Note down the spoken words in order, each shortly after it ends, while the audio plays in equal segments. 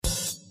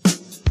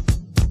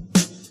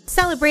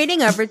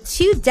Celebrating over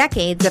 2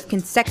 decades of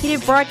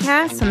consecutive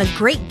broadcasts on the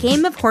great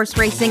game of horse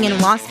racing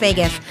in Las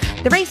Vegas,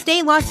 the Race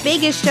Day Las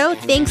Vegas show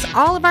thanks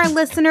all of our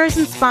listeners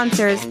and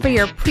sponsors for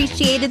your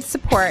appreciated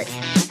support.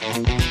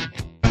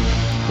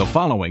 The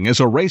following is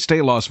a Race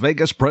Day Las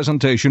Vegas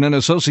presentation in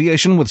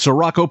association with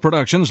Sirocco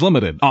Productions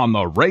Limited on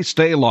the Race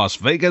Day Las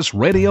Vegas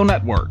Radio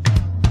Network.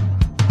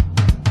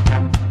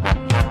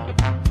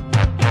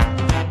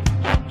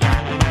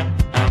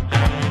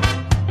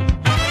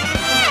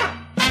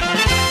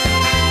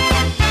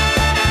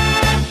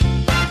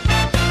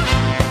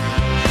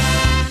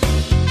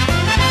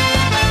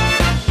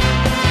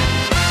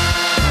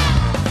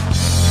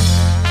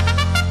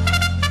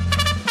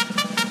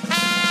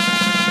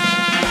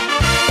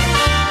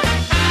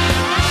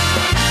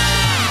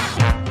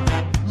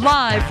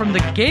 Live from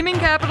the gaming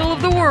capital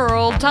of the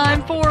world,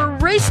 time for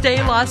Race Day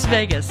Las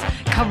Vegas,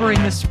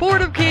 covering the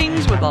sport of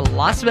kings with a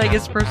Las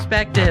Vegas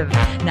perspective.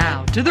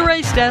 Now to the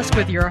race desk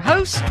with your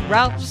host,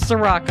 Ralph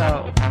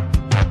Sirocco.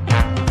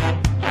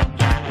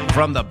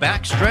 From the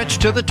backstretch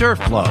to the turf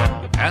club,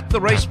 at the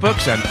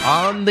racebooks and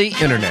on the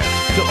internet,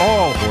 to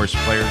all horse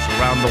players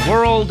around the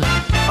world,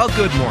 a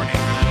good morning.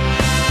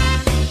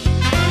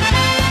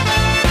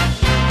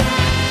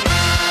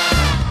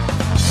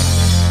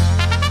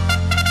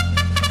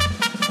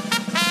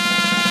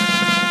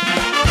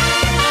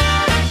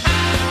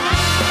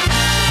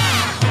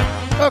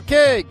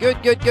 Okay,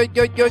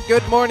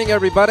 good morning,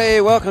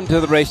 everybody. Welcome to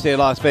the Race Day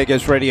Las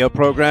Vegas radio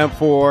program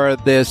for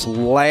this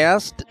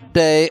last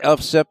day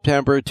of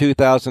September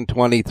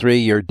 2023,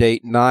 your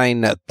date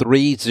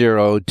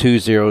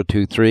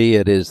 9/30/2023.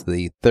 It is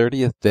the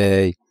 30th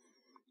day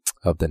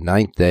of the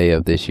 9th day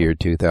of this year,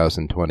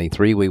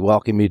 2023. We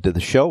welcome you to the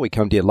show. We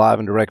come to you live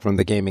and direct from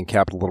the gaming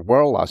capital of the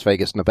world, Las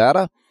Vegas,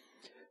 Nevada.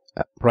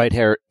 Right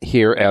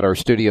here at our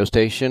studio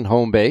station,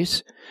 home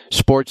base,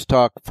 Sports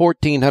Talk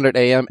 1400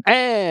 AM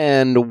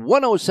and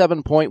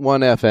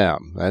 107.1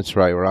 FM. That's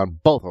right, we're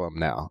on both of them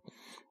now.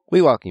 We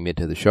welcome you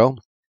to the show.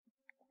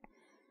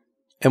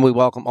 And we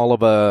welcome all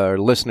of our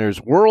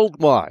listeners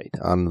worldwide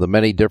on the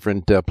many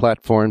different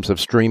platforms of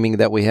streaming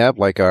that we have,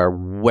 like our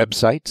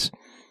websites,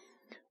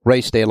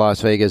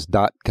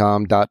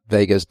 racedaylasvegas.com,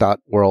 .vegas,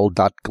 .world,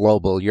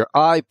 .global, your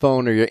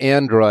iPhone or your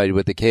Android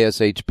with the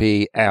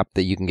KSHP app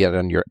that you can get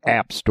on your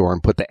app store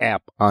and put the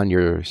app on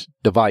your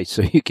device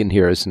so you can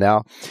hear us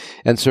now.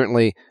 And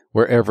certainly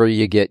wherever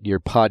you get your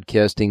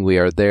podcasting, we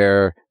are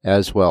there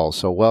as well.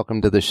 So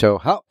welcome to the show,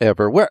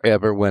 however,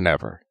 wherever,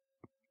 whenever.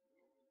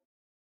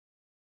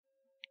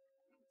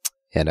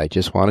 And I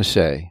just want to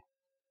say,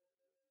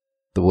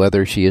 the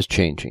weather, she is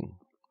changing.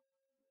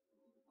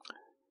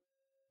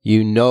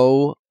 You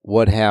know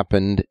what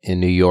happened in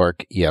New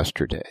York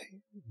yesterday.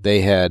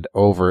 They had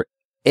over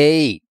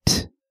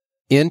 8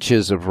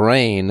 inches of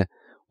rain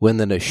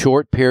within a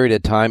short period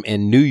of time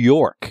in New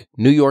York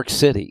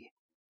City.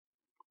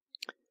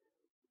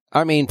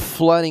 I mean,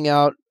 flooding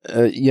out,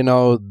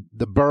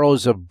 the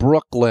boroughs of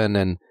Brooklyn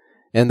and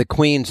the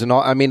Queens and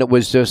all. I mean, it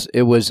was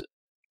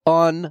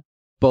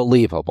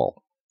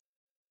unbelievable.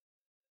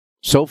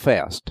 So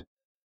fast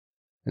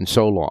and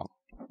so long.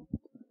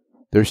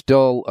 They're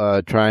still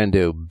trying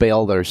to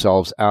bail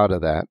themselves out of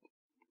that.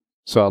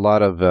 So a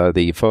lot of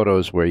the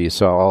photos where you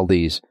saw all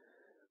these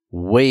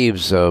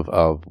waves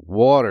of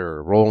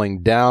water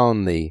rolling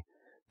down the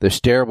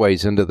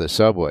stairways into the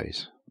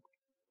subways.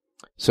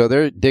 So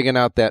they're digging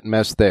out that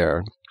mess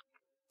there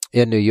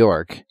in New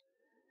York.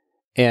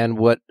 And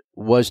what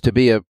was to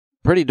be a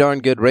pretty darn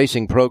good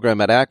racing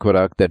program at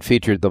Aqueduct that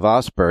featured the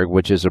Vosburg,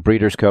 which is a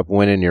Breeders' Cup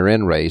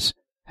win-in-your-in race,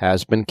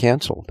 has been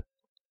canceled.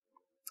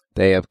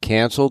 They have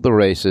canceled the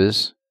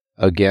races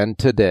again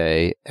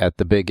today at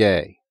the Big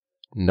A.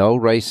 No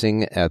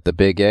racing at the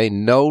Big A.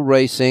 No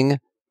racing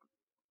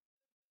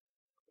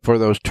for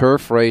those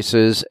turf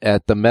races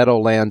at the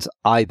Meadowlands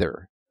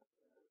either.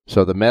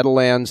 So the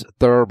Meadowlands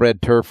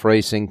thoroughbred turf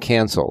racing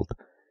canceled.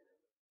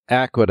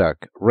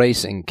 Aqueduct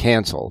racing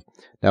canceled.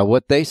 Now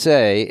what they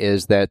say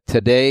is that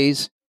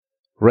today's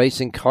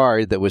racing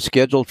card that was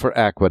scheduled for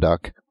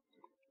Aqueduct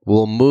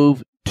will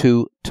move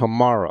to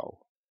tomorrow.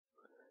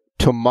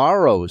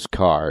 Tomorrow's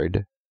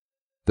card,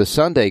 the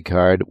Sunday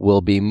card,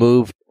 will be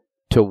moved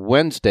to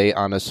Wednesday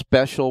on a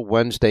special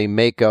Wednesday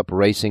makeup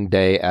racing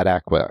day at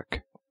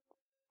Aqueduct.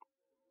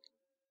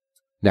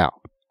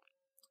 Now,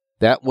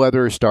 that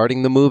weather is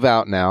starting to move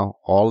out now.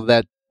 All of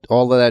that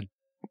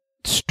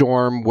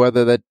storm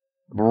weather, that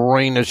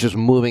rain is just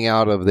moving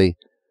out of the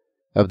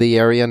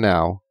area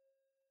now.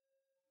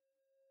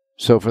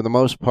 So for the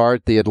most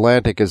part, the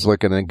Atlantic is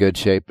looking in good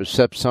shape,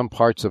 except some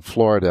parts of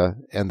Florida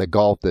and the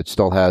Gulf that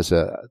still has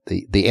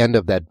the end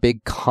of that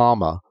big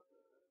comma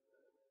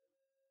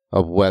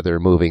of weather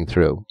moving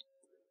through.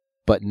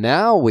 But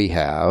now we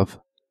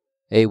have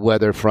a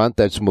weather front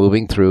that's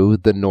moving through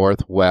the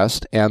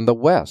northwest and the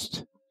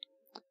west.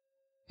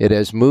 It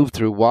has moved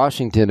through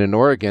Washington and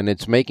Oregon.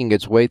 It's making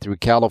its way through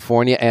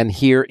California and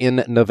here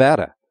in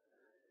Nevada.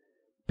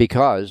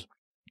 Because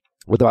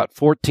with about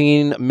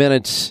 14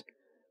 minutes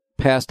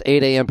past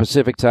 8 a.m.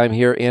 Pacific time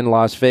here in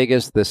Las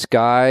Vegas, the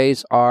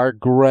skies are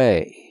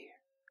gray.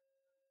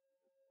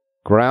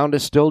 ground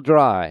is still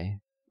dry,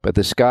 but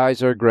the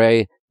skies are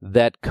gray.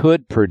 That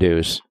could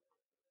produce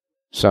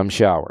some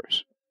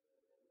showers.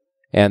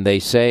 And they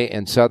say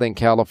in Southern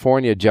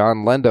California,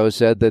 John Lendo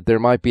said that there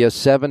might be a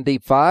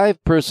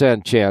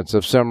 75% chance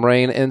of some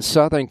rain in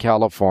Southern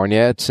California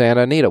at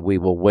Santa Anita. We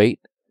will wait.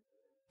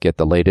 Get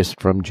the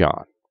latest from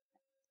John.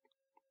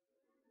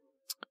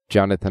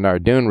 Jonathan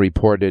Ardoon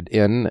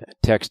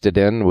texted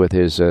in with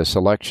his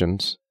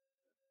selections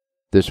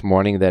this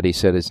morning that he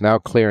said is now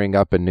clearing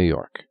up in New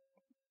York.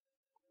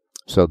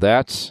 So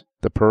that's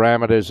the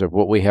parameters of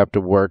what we have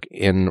to work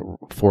in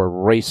for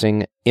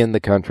racing in the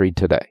country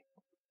today.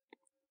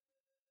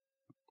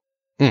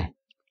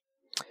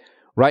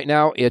 Right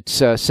now, it's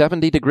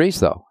 70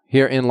 degrees, though,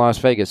 here in Las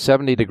Vegas,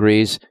 70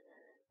 degrees.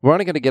 We're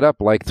only going to get up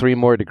like 3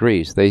 more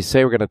degrees. They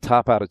say we're going to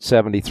top out at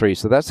 73,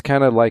 so that's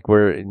kind of like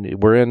we're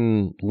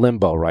in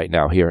limbo right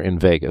now here in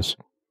Vegas.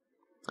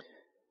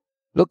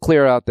 It'll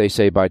clear out, they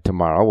say, by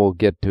tomorrow. We'll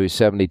get to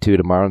 72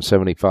 tomorrow and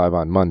 75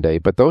 on Monday.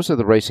 But those are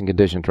the racing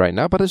conditions right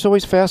now. But it's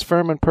always fast,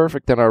 firm, and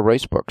perfect in our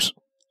race books.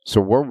 So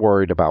we're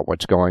worried about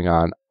what's going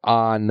on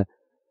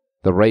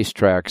the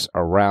racetracks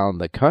around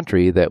the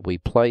country that we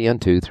play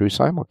into through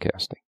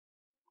simulcasting.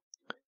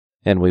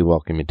 And we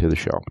welcome you to the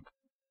show.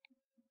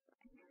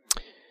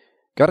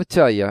 Got to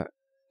tell you,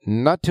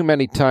 not too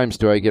many times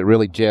do I get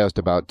really jazzed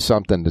about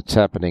something that's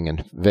happening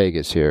in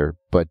Vegas here,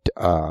 but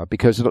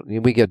because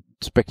we get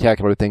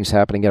spectacular things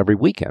happening every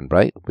weekend,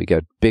 right? We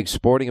get big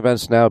sporting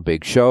events now,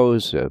 big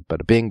shows,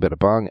 bada bing, bada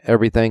bong,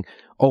 everything,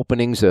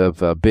 openings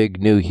of big,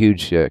 new,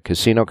 huge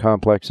casino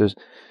complexes.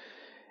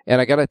 And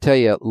I got to tell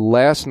you,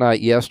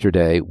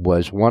 yesterday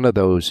was one of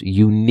those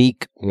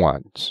unique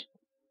ones.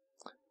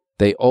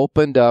 They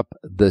opened up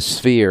the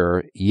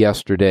Sphere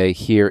yesterday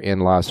here in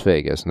Las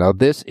Vegas. Now,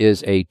 this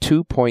is a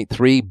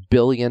 $2.3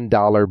 billion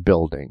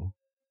building.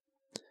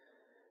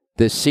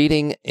 The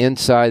seating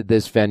inside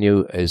this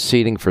venue is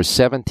seating for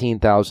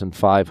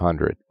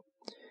 17,500.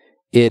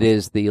 It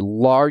is the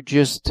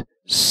largest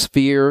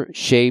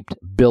sphere-shaped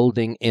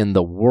building in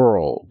the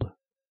world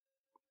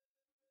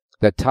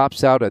that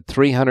tops out at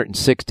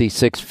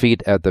 366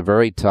 feet at the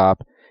very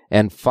top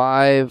and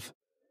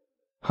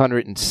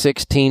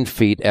 516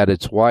 feet at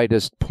its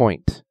widest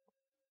point.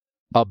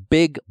 A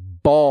big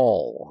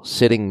ball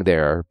sitting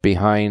there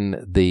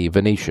behind the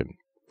Venetian.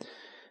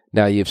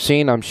 Now, you've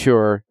seen, I'm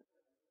sure,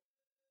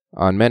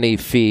 on many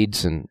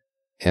feeds and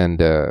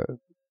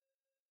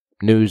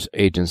news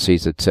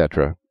agencies,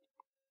 etc.,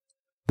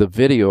 the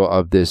video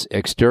of this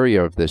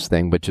exterior of this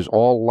thing, which is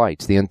all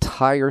lights. The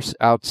entire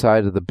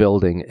outside of the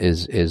building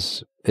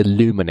is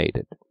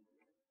illuminated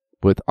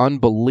with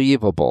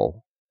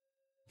unbelievable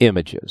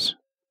images.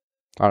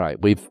 All right,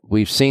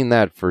 we've seen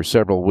that for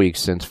several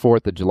weeks since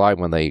 4th of July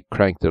when they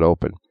cranked it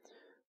open.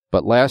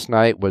 But last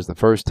night was the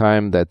first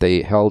time that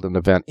they held an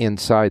event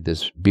inside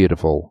this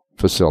beautiful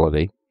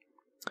facility,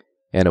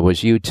 and it was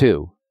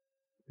U2,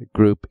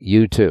 Group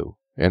U2,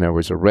 and there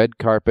was a red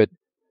carpet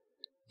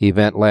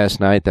event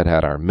last night that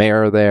had our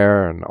mayor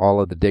there and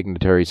all of the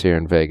dignitaries here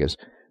in Vegas.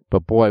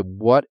 But boy,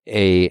 what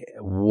a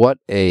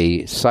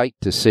sight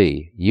to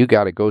see. You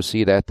got to go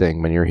see that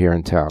thing when you're here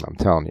in town, I'm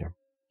telling you.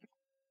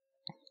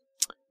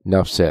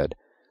 Enough said.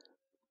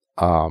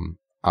 I'm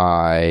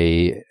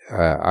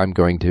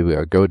going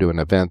to go to an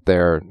event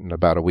there in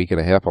about a week and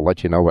a half. I'll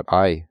let you know what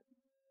I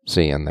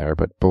see in there.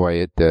 But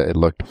boy, it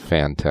looked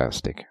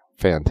fantastic.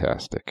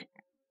 Fantastic.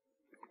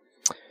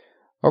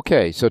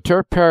 Okay, so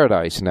Turf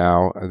Paradise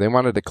now, they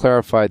wanted to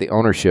clarify the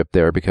ownership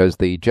there because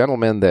the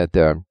gentleman that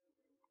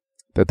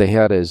they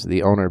had as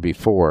the owner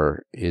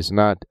before is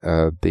not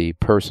the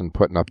person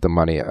putting up the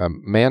money. A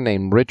man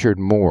named Richard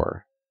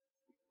Moore,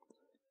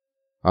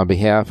 on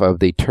behalf of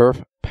the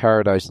Turf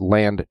Paradise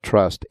Land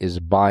Trust, is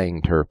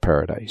buying Turf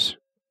Paradise.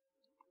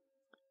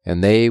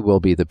 And they will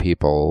be the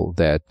people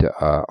that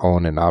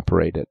own and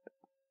operate it.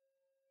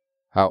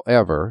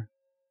 However,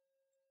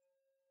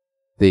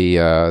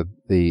 the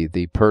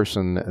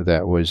person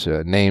that was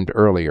named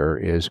earlier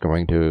is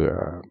going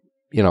to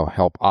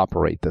help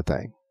operate the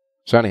thing.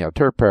 So anyhow,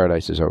 Turf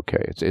Paradise is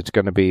okay. It's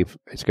going to be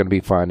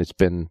fine. It's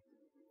been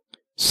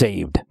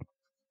saved.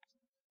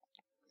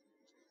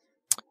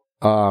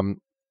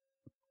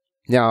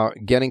 Now,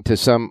 getting to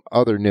some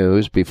other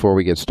news before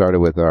we get started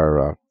with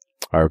our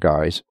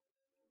guys.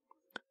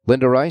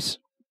 Linda Rice,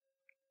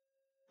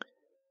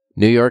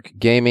 New York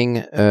Gaming,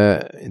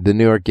 the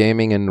New York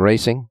Gaming and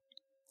Racing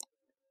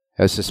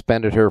has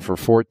suspended her for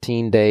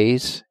 14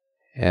 days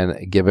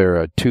and give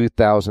her a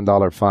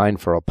 $2,000 fine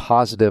for a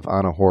positive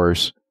on a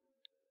horse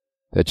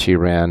that she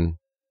ran,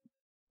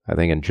 I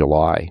think, in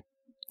July.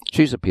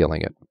 She's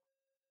appealing it.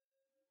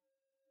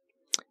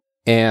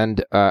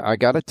 And I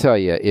got to tell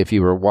you, if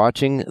you were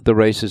watching the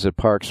races at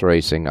Parks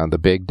Racing on the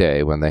big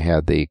day when they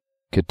had the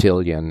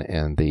Cotillion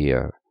and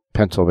the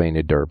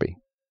Pennsylvania Derby,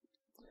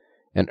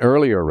 an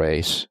earlier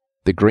race,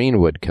 the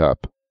Greenwood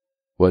Cup,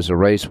 was a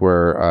race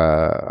where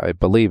I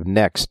believe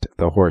Next,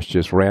 the horse,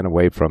 just ran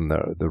away from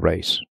the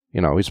race.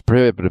 He's a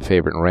prohibitive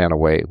favorite and ran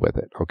away with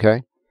it,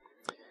 okay?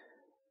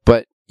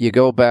 But you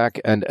go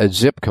back and a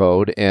zip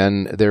code,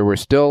 and there were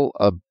still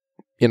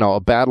a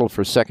battle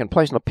for second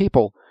place. Now,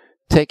 people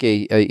take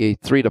a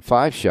 3 to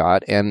 5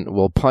 shot and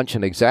will punch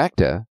an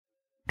exacta,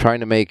 trying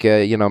to make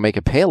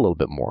it pay a little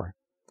bit more.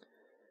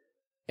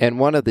 And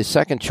one of the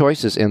second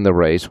choices in the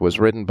race was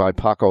ridden by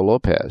Paco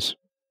Lopez,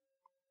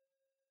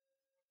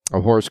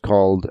 a horse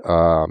called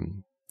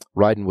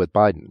Riding with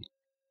Biden,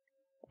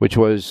 which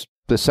was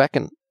the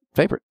second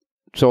favorite.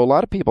 So a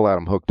lot of people had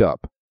him hooked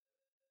up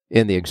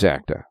in the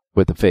exacta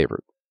with the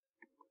favorite.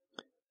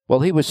 Well,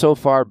 he was so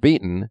far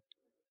beaten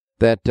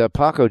that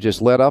Paco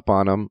just let up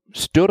on him,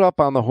 stood up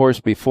on the horse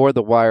before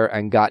the wire,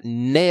 and got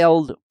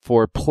nailed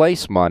for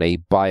place money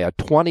by a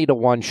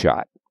 20-to-1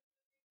 shot.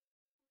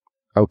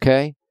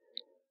 Okay?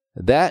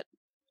 That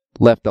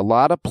left a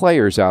lot of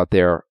players out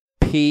there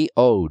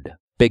PO'd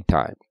big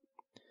time.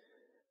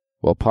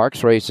 Well,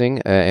 Parks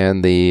Racing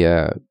and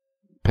the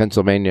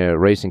Pennsylvania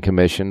Racing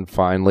Commission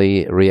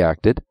finally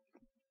reacted.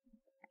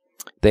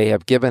 They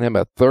have given him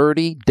a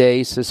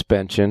 30-day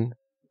suspension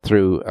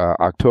through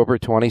October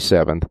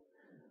 27th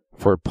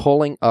for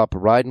pulling up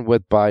Riding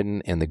with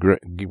Biden in the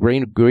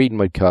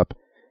Greenwood Cup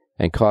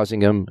and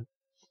causing him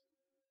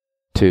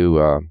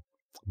to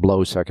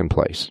blow second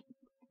place.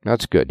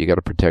 That's good. You got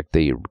to protect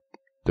the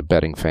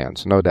betting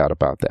fans. No doubt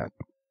about that.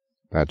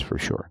 That's for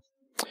sure.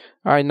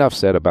 All right, enough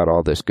said about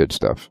all this good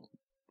stuff.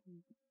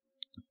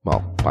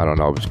 Well, I don't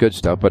know if it's good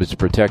stuff, but it's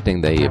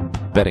protecting the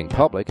betting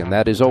public, and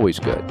that is always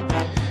good.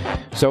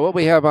 So what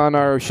we have on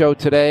our show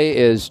today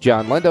is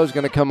John Lindo's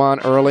going to come on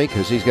early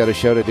because he's got a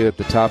show to do at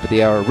the top of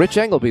the hour. Rich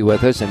Engel will be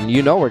with us, and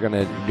we're going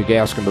to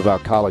ask him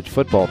about college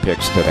football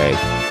picks today.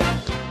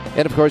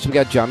 And, of course, we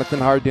got Jonathan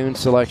Hardoon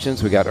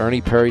selections. We got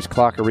Ernie Perry's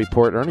Clocker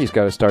Report. Ernie's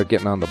got to start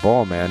getting on the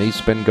ball, man.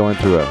 He's been going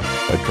through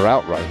a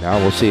drought right now.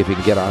 We'll see if he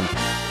can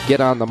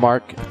get on the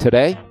mark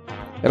today.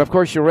 And, of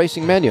course, your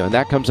racing menu, and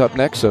that comes up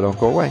next, so don't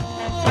go away.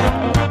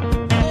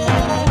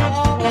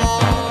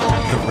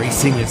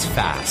 Racing is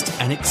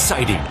fast and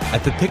exciting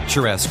at the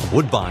picturesque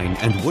Woodbine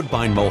and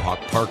Woodbine Mohawk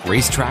Park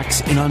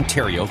racetracks in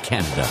Ontario,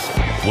 Canada.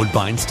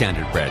 Woodbine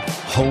Standardbred,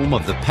 home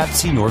of the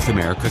Pepsi North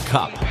America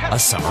Cup, a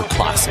summer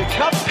classic.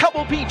 Cup,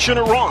 Pebble Beach in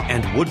a romp.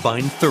 And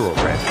Woodbine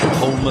Thoroughbred,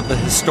 home of the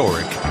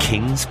historic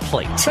King's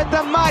Plate. But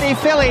the mighty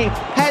filly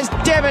has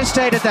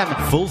devastated them.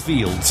 Full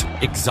fields,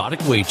 exotic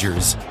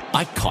wagers,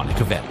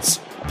 iconic events.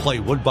 Play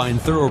Woodbine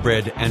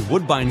Thoroughbred and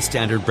Woodbine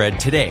Standardbred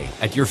today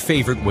at your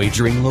favorite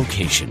wagering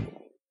location.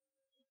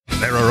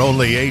 There are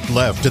only 8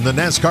 left in the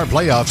NASCAR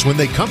playoffs when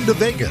they come to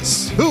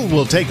Vegas. Who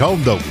will take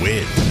home the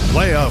win?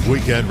 Playoff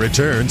weekend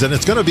returns, and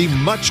it's going to be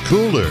much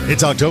cooler.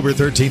 It's October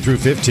 13th through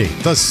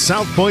 15th, the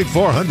South Point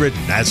 400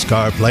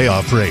 NASCAR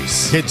playoff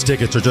race. Kids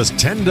tickets are just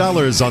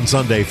 $10 on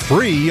Sunday,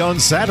 free on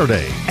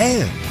Saturday.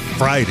 And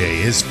Friday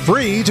is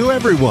free to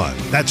everyone.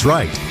 That's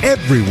right,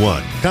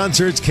 everyone.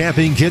 Concerts,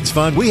 camping, kids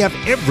fun. We have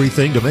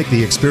everything to make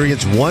the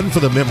experience one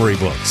for the memory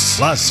books.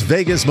 Las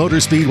Vegas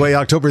Motor Speedway,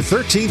 October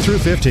 13th through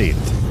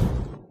 15th.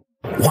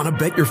 Want to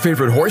bet your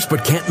favorite horse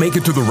but can't make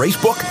it to the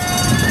racebook?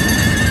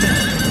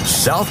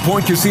 South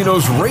Point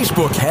Casino's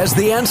Racebook has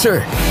the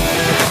answer.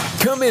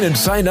 Come in and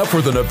sign up for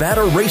the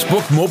Nevada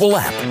Racebook mobile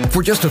app.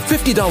 For just a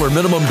 $50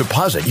 minimum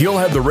deposit, you'll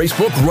have the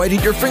Racebook right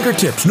at your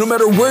fingertips, no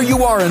matter where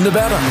you are in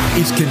Nevada.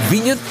 It's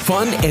convenient,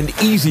 fun, and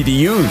easy to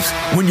use.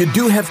 When you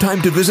do have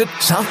time to visit,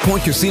 South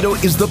Point Casino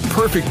is the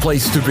perfect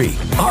place to be.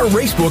 Our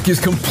Racebook is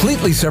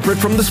completely separate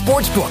from the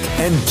Sportsbook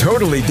and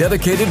totally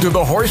dedicated to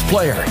the horse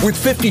player.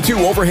 With 52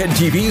 overhead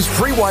TVs,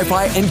 free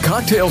Wi-Fi, and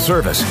cocktail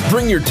service.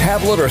 Bring your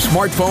tablet or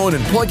smartphone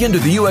and plug into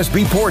the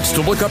USB ports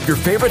to look up your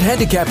favorite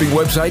handicapping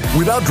website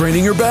without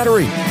draining your battery.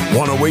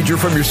 Want to wager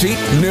from your seat?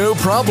 No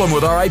problem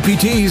with our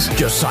IPTs.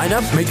 Just sign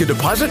up, make a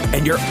deposit,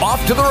 and you're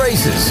off to the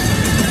races.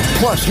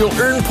 Plus, you'll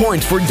earn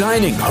points for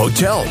dining,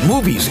 hotel,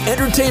 movies,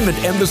 entertainment,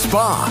 and the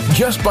spa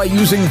just by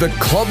using the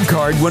club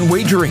card when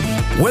wagering.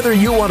 Whether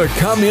you want to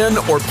come in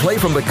or play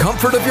from the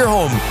comfort of your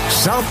home,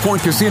 South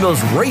Point Casino's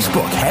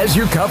Racebook has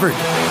you covered.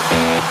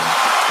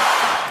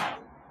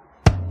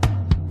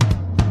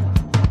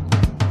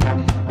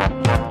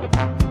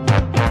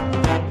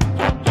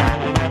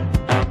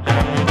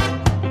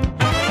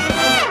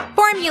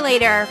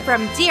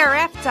 From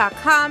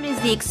DRF.com is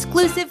the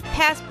exclusive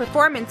past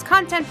performance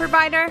content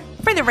provider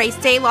for the Race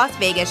Day Las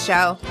Vegas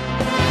show.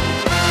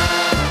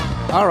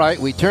 All right,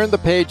 we turned the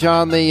page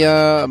on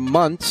the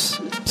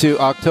months to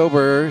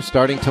October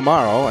starting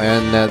tomorrow,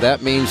 and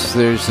that means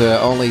there's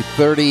only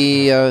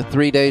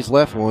 33 days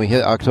left when we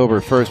hit October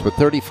 1st, but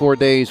 34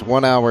 days,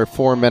 1 hour,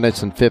 4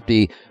 minutes, and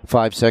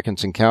 55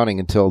 seconds and counting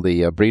until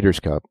the Breeders'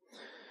 Cup.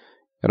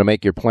 Got to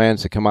make your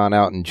plans to come on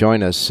out and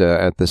join us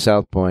at the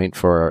South Point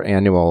for our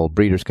annual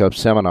Breeders' Cup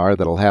seminar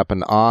that'll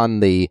happen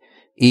on the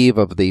eve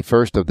of the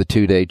first of the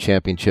 2-day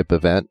championship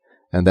event,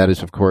 and that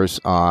is, of course,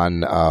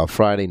 on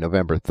Friday,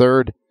 November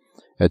 3rd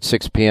at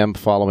 6 p.m.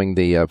 following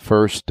the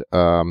first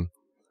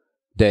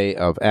day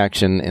of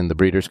action in the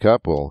Breeders'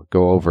 Cup. We'll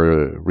go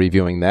over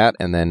reviewing that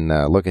and then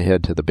look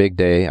ahead to the big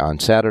day on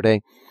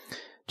Saturday.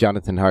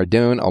 Jonathan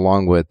Hardoon,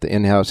 along with the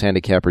in-house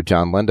handicapper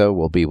John Lindo,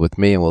 will be with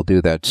me, and we'll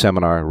do that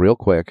seminar real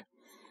quick.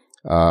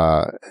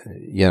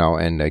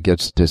 and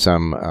gets to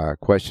some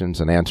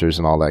questions and answers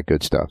and all that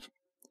good stuff.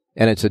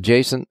 And it's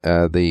adjacent.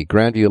 The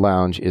Grandview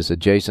Lounge is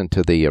adjacent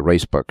to the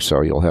race book,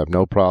 so you'll have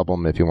no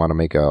problem if you want to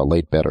make a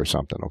late bet or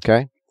something,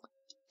 okay?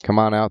 Come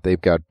on out. They've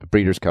got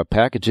Breeders' Cup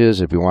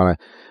packages. If you want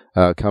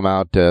to come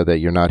out that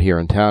you're not here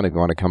in town, if you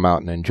want to come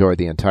out and enjoy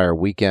the entire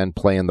weekend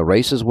playing the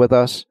races with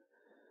us,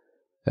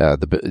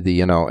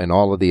 and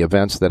all of the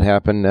events that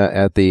happen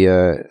at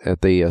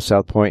the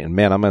South Point. And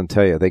man, I'm going to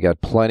tell you, they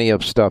got plenty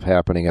of stuff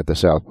happening at the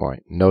South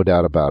Point, no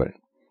doubt about it.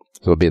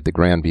 So it'll be at the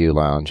Grandview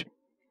Lounge,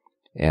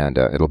 and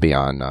it'll be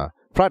on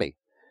Friday,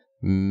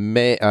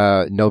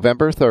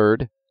 November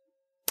 3rd,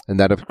 and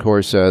that, of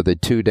course, the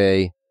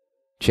 2-day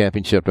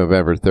championship,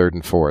 November 3rd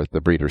and 4th,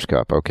 the Breeders'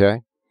 Cup.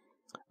 Okay.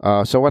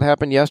 So what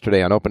happened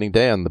yesterday on opening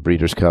day on the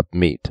Breeders' Cup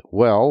meet?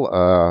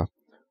 Well,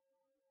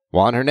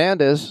 Juan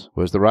Hernandez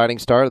was the riding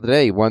star of the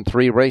day. He won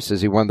 3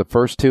 races. He won the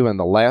first 2 and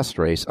the last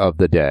race of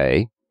the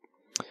day.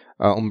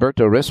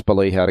 Umberto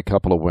Rispoli had a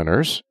couple of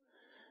winners.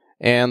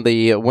 And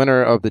the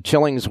winner of the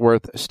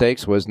Chillingsworth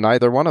Stakes was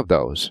neither one of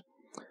those.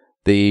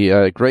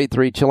 The Grade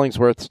 3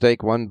 Chillingsworth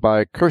Stake won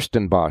by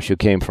Kirstenbosch, who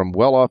came from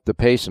well off the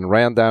pace and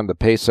ran down the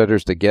pace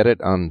setters to get it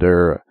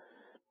under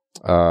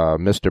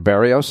Mr.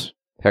 Barrios.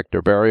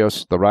 Hector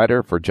Barrios, the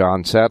rider, for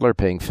John Sadler,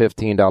 paying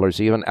 $15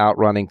 even,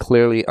 outrunning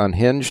Clearly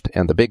Unhinged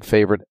and the big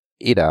favorite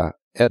Edda,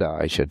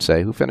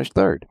 who finished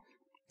 3rd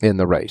in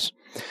the race.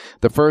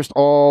 The first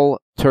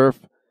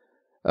all-turf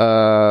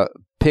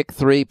pick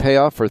 3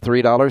 payoff for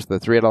 $3. The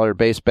 $3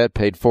 base bet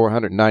paid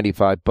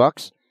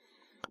 $495.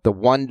 The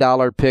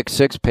 $1 pick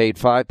 6 paid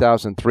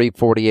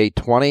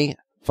 $5,348.20.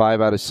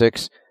 5 out of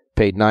 6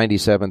 paid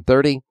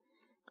 $97.30.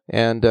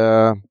 And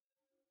the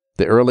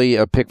early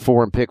pick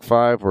 4 and pick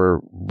 5 were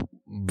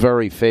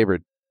very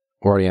favorite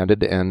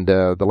oriented, and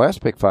the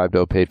last pick 5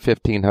 though paid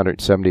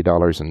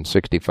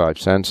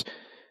 $1,570.65.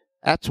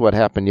 That's what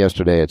happened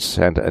yesterday at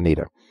Santa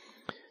Anita.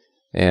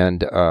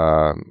 And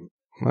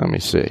let me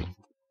see,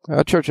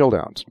 Churchill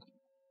Downs.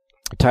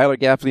 Tyler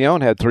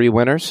Gaffalione had 3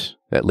 winners.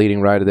 That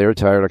leading rider there,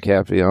 Tyler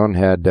Gaffalione,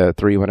 had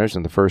 3 winners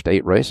in the first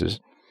 8 races.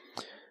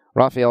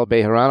 Rafael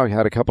Bejarano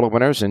had a couple of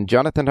winners, and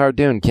Jonathan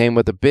Hardoon came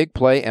with a big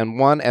play and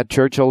won at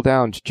Churchill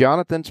Downs.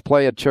 Jonathan's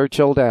play at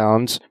Churchill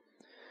Downs,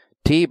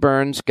 T.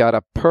 Burns got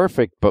a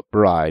perfect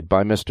ride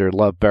by Mr.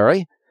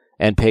 Loveberry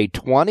and paid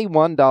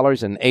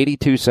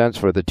 $21.82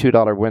 for the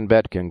 $2 win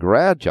bet.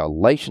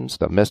 Congratulations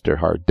to Mr.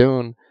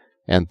 Hardoon,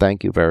 and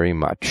thank you very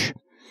much.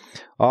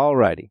 All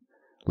righty.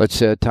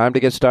 Let's time to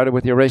get started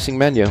with your racing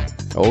menu.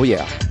 Oh,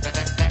 yeah.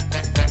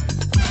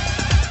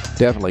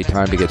 Definitely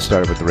time to get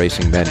started with the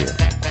racing menu.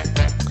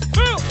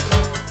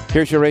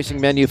 Here's your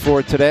racing menu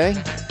for today.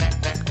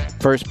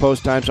 First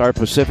post times are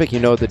Pacific. You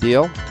know the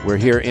deal. We're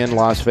here in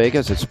Las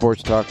Vegas at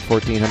Sports Talk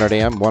 1400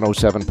 AM,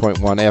 107.1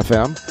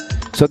 FM.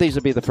 So these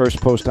will be the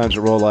first post times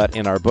that roll out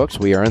in our books.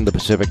 We are in the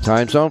Pacific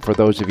time zone. For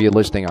those of you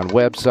listening on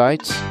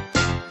websites,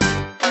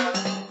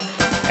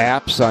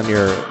 apps on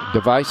your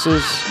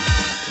devices,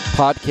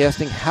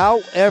 podcasting,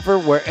 however,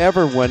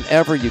 wherever,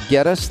 whenever you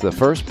get us, the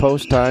first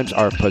post times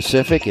are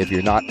Pacific. If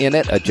you're not in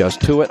it,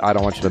 adjust to it. I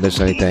don't want you to miss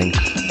anything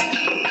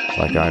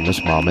like I miss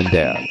Mom and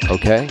Dad,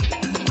 okay?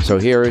 So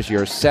here is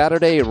your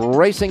Saturday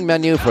racing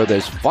menu for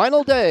this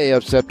final day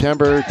of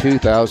September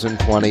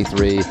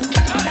 2023.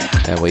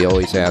 And we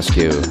always ask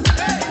you,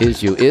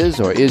 is you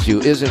or is you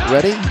isn't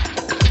ready?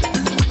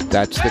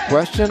 That's the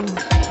question.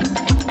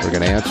 We're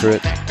going to answer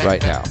it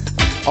right now.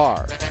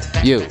 Are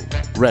you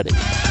ready?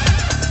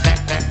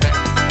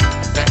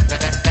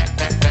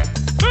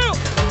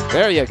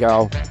 There you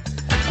go.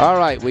 All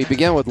right, we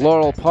begin with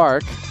Laurel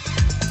Park.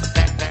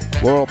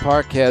 Laurel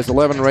Park has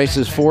 11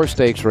 races, 4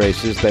 stakes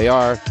races. They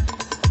are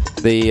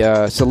the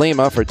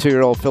Salima for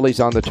 2-year-old fillies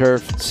on the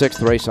turf,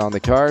 6th race on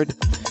the card.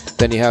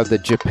 Then you have the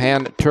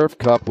Japan Turf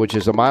Cup, which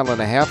is 1.5 miles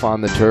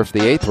on the turf, the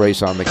 8th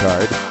race on the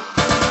card.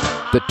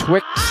 The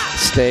Twix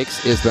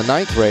Stakes is the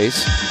 9th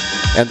race.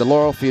 And the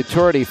Laurel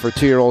Futurity for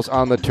 2-year-olds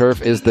on the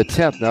turf is the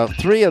 10th. Now,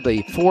 3 of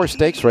the 4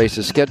 stakes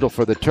races scheduled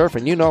for the turf,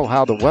 and you know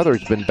how the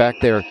weather's been back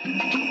there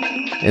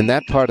in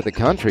that part of the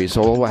country,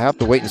 so we'll have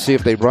to wait and see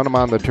if they run them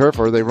on the turf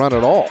or they run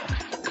at all.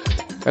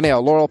 Anyhow,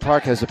 Laurel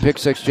Park has a pick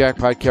 6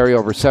 jackpot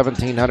carryover,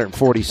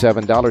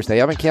 $1,747. They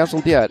haven't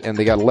canceled yet, and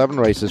they got 11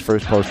 races.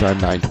 First post time,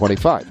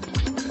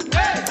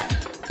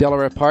 $9.25.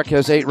 Delaware Park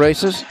has 8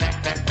 races.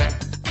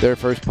 Their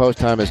first post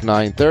time is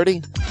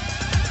 $9.30.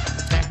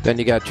 Then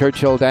you got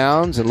Churchill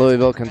Downs in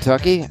Louisville,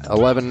 Kentucky.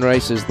 11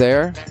 races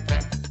there.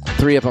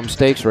 3 of them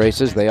stakes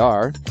races. They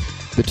are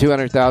the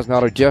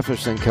 $200,000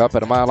 Jefferson Cup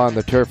at 1 mile on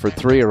the turf for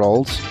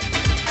 3-year-olds.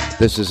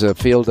 This is a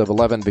field of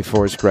 11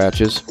 before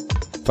scratches.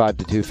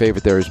 5-2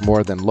 favorite there is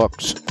More Than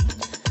Looks.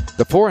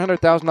 The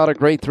 $400,000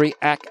 Grade 3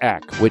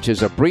 Ack, which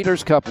is a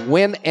Breeders' Cup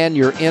win and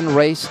you're in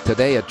race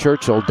today at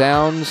Churchill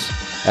Downs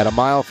at 1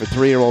 mile for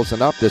 3-year-olds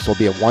and up. This will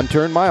be a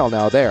 1-turn mile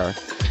now there.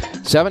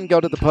 7 go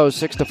to the post,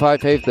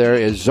 6-5 favorite there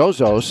is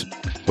Zozos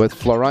with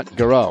Florent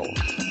Garreau.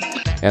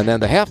 And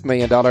then the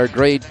 $500,000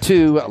 Grade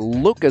 2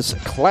 Lucas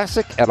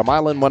Classic at 1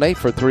 mile and 1/8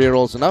 for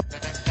 3-year-olds and up.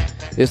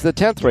 is the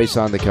 10th race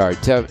on the card.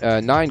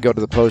 9 go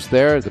to the post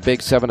there. The big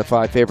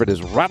 7-5 favorite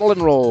is Rattle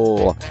and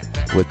Roll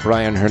with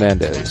Brian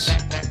Hernandez.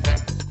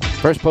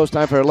 First post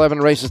time for 11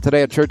 races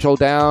today at Churchill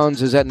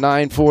Downs is at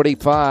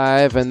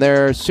 9:45, and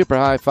their Super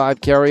High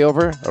 5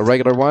 carryover, a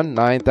regular one,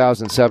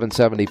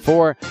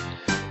 9,774.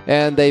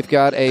 And they've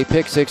got a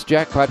Pick 6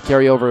 jackpot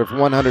carryover of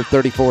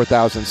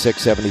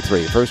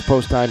 134,673. First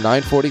post time,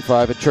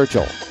 9:45 at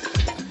Churchill.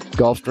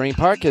 Gulfstream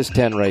Park has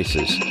 10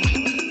 races.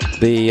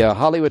 The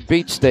Hollywood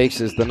Beach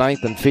Stakes is the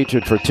 9th and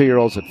featured for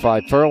 2-year-olds at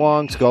 5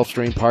 furlongs.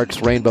 Gulfstream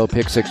Park's Rainbow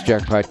Pick 6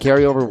 jackpot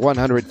carryover,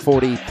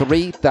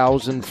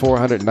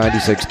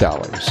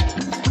 $143,496.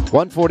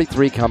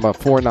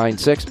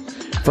 143,496.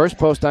 First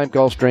post time,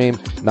 Gulfstream,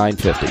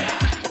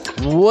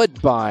 9:50.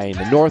 Woodbine,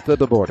 north of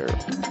the border.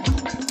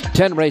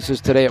 10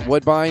 races today at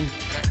Woodbine.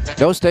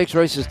 No stakes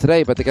races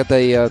today, but they got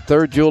the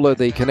third jewel of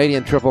the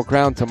Canadian Triple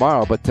Crown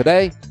tomorrow. But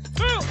today,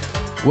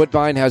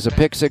 Woodbine has a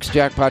Pick 6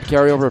 jackpot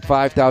carryover of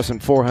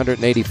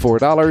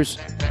 $5,484.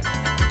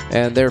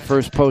 And their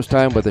first post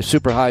time with a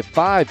Super High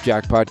 5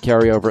 jackpot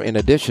carryover in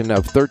addition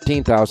of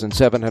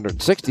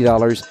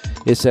 $13,760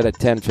 is set at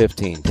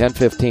 10:15.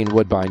 10:15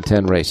 Woodbine,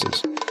 10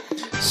 races.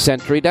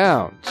 Century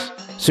Downs,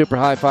 Super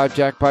High 5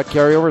 jackpot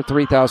carryover,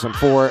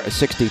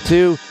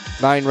 $3,462.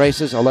 9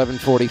 races,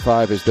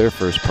 11:45 is their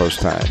first post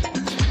time.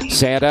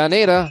 Santa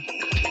Anita,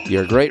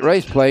 your great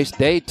race place,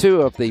 day 2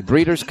 of the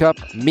Breeders' Cup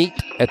meet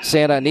at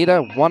Santa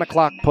Anita. 1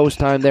 o'clock post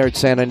time there at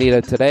Santa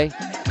Anita today.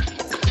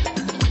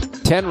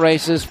 10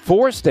 races,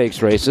 4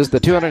 stakes races. The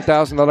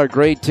 $200,000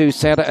 Grade 2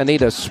 Santa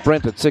Anita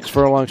Sprint at 6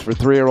 furlongs for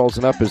 3-year-olds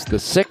and up is the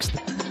 6th.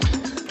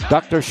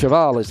 Dr.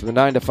 Cheval is the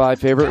 9-5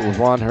 favorite with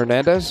Juan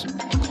Hernandez.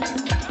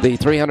 The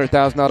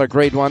 $300,000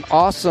 Grade 1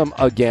 Awesome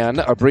Again,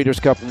 a Breeders'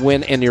 Cup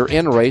win in your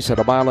in race at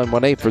 1 mile and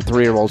 1/8 for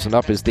 3-year-olds and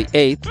up is the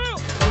 8th.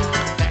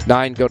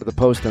 9 go to the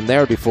post and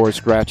there before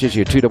scratches.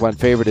 Your 2-1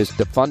 favorite is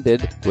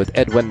Defunded with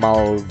Edwin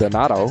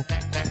Maldonado.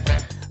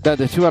 Then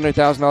the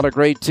 $200,000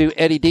 Grade 2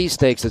 Eddie D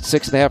Stakes at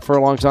 6.5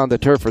 furlongs on the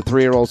turf for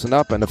 3-year-olds and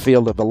up in a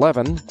field of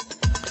 11.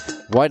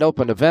 Wide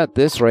open event.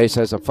 This race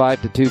has a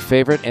 5-2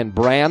 favorite in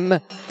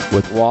Bran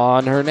with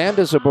Juan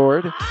Hernandez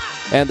aboard.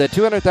 And the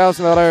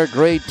 $200,000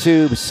 Grade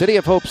 2 City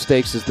of Hope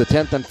Stakes is the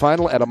 10th and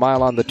final at 1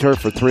 mile on the turf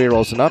for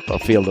 3-year-olds and up, a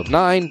field of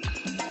 9.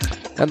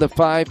 And the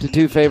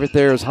 5-2 favorite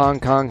there is Hong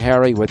Kong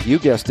Harry with, you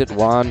guessed it,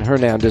 Juan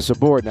Hernandez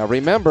aboard. Now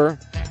remember,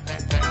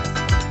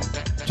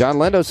 John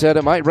Lindo said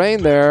it might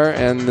rain there,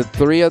 and the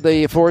 3 of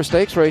the 4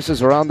 stakes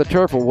races are on the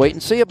turf. We'll wait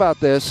and see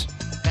about this.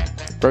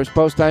 First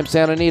post time,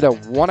 Santa Anita,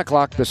 1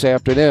 o'clock this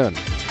afternoon.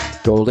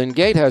 Golden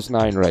Gate has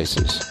 9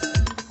 races.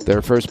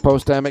 Their first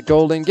post time at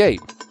Golden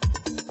Gate,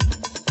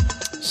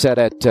 set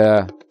at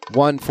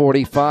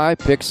 1:45.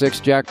 Pick 6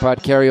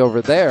 jackpot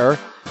carryover there,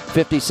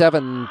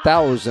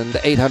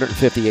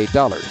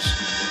 $57,858.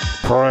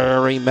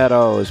 Prairie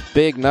Meadows,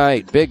 big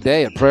night, big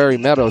day at Prairie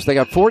Meadows. They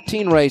got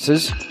 14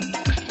 races.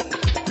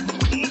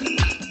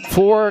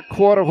 4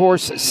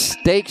 quarter-horse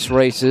stakes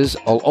races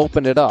will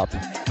open it up.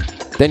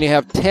 Then you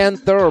have 10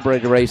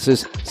 thoroughbred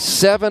races,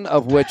 7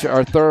 of which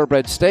are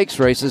thoroughbred stakes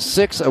races,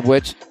 6 of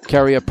which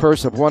carry a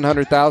purse of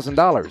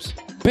 $100,000.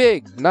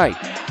 Big night,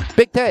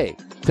 big day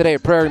today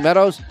at Prairie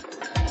Meadows.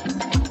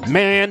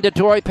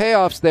 Mandatory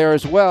payoffs there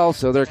as well,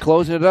 so they're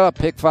closing it up.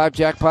 Pick 5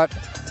 jackpot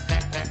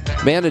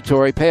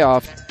mandatory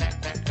payoff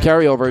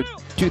carryover,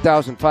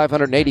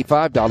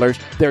 $2,585.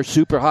 Their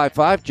Super High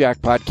 5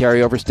 jackpot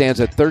carryover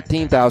stands at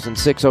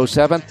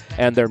 $13,607,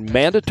 and their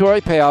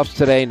mandatory payoffs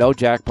today, no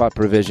jackpot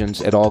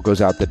provisions. It all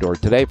goes out the door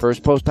today.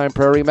 First post time,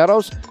 Prairie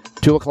Meadows,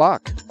 2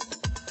 o'clock.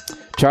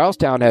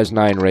 Charlestown has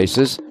 9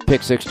 races.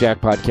 Pick 6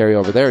 jackpot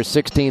carryover there is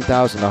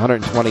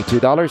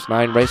 $16,122.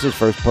 9 races,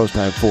 first post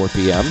time, 4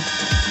 p.m.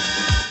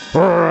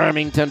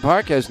 Remington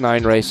Park has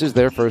 9 races.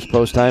 Their first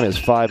post time is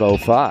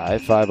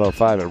 5:05.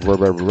 5:05 at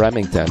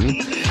Remington.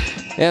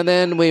 And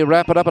then we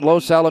wrap it up at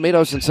Los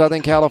Alamitos in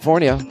Southern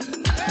California.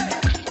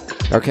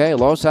 Okay,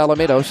 Los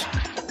Alamitos.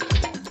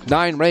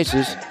 9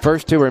 races.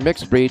 First 2 are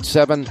mixed breed.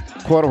 7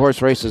 quarter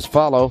horse races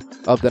follow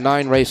of the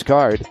 9 race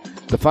card.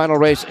 The final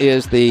race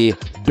is the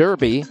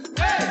Derby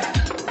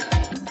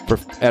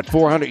at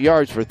 400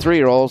 yards for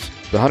 3-year-olds.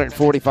 The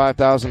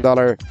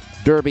 $145,000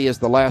 Derby is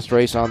the last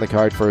race on the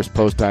card. First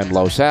post time,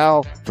 Los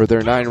Al for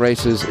their 9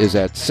 races is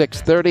at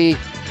 6:30,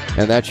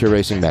 and that's your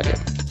racing menu.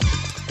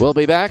 We'll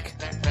be back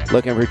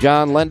looking for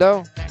John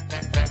Lindo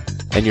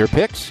and your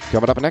picks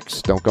coming up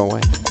next. Don't go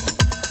away.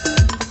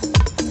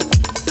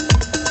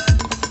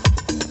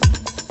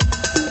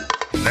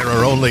 There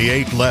are only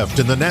 8 left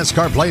in the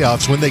NASCAR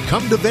playoffs when they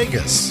come to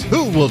Vegas.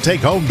 Who will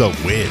take home the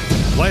win?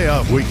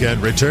 Playoff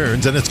weekend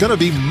returns, and it's going to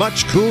be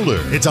much cooler.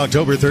 It's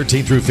October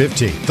 13th through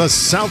 15th, the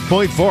South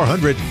Point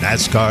 400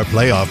 NASCAR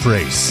playoff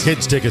race.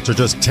 Kids tickets are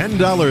just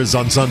 $10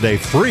 on Sunday,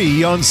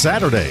 free on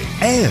Saturday.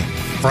 And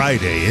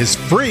Friday is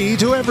free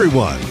to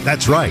everyone.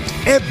 That's right,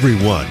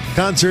 everyone.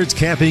 Concerts,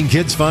 camping,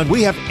 kids fun.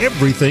 We have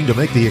everything to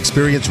make the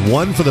experience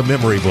one for the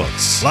memory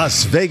books.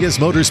 Las Vegas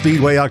Motor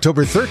Speedway,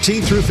 October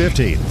 13th through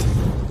 15th.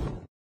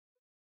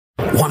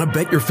 Want to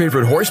bet your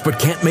favorite horse but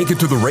can't make it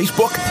to the race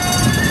book?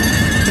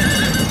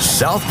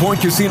 South Point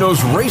Casino's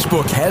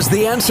Racebook has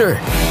the answer.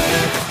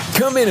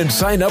 Come in and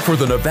sign up for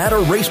the Nevada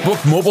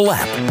Racebook mobile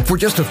app. For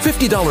just a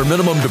 $50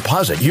 minimum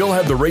deposit, you'll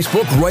have the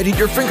Racebook right at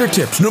your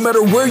fingertips, no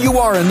matter where you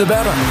are in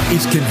Nevada.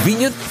 It's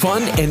convenient,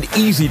 fun, and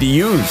easy to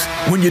use.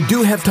 When you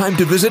do have time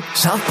to visit,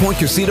 South Point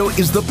Casino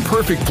is the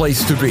perfect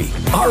place to be.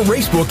 Our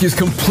Racebook is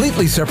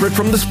completely separate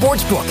from the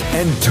sportsbook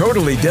and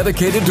totally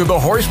dedicated to the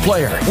horse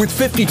player. With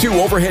 52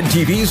 overhead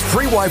TVs,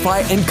 free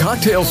Wi-Fi, and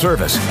cocktail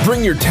service.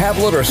 Bring your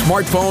tablet or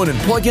smartphone and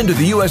plug into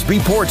the USB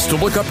ports to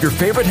look up your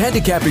favorite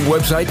handicapping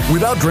website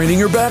without draining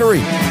your battery.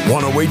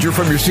 Want to wager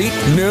from your seat?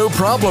 No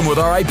problem with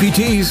our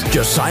IPTs.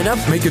 Just sign up,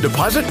 make a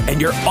deposit,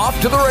 and you're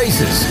off to the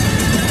races.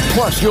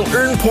 Plus, you'll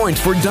earn points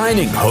for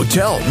dining,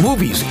 hotel,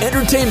 movies,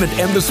 entertainment,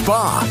 and the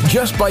spa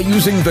just by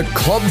using the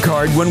club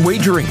card when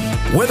wagering.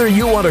 Whether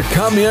you want to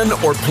come in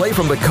or play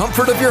from the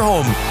comfort of your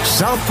home,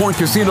 South Point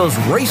Casino's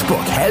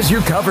Racebook has you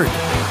covered.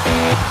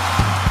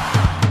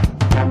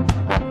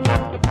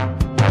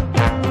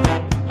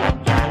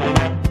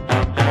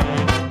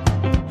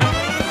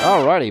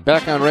 All righty,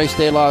 back on Race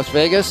Day Las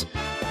Vegas.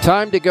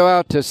 Time to go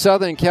out to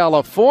Southern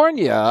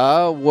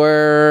California,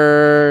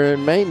 where it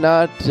may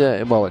not,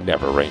 it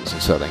never rains in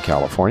Southern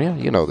California.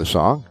 You know the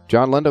song.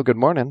 John Lindo, good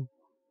morning.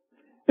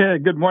 Yeah,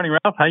 good morning,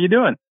 Ralph. How you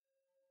doing?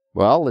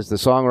 Well, is the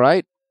song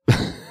right?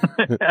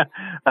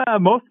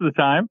 Most of the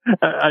time.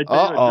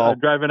 I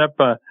did, driving up,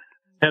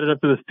 headed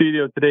up to the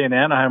studio today in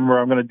Anaheim where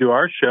I'm going to do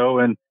our show,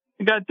 and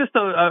we got just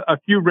a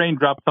few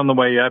raindrops on the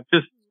way up.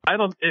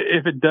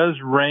 If it does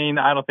rain,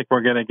 I don't think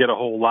we're going to get a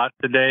whole lot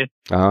today.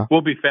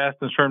 We'll be fast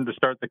and firm to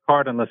start the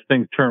card unless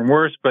things turn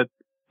worse. But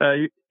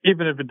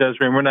even if it does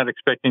rain, we're not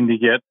expecting to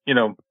get,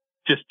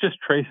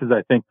 just traces,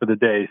 I think, for the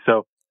day.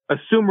 So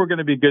assume we're going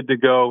to be good to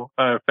go,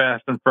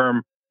 fast and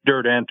firm,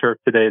 dirt and turf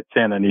today at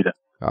Santa Anita.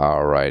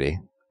 All righty.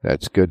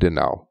 That's good to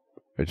know.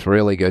 It's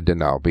really good to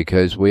know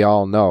because we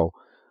all know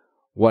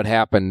what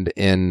happened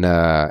in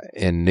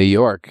New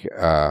York.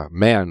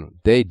 Man,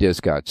 they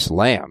just got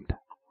slammed.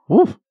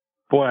 Woof.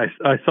 Boy,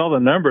 I saw the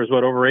numbers.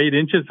 Over 8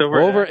 inches?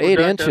 Over 8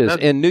 inches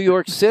in New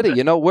York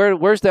City.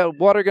 Where's that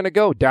water going to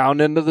go?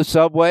 Down into the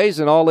subways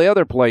and all the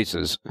other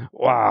places.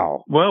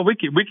 Wow. Well, we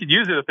could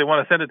use it if they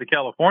want to send it to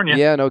California.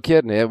 Yeah, no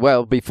kidding.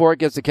 Well, before it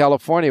gets to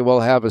California, we'll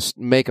have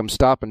make them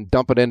stop and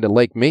dump it into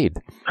Lake Mead.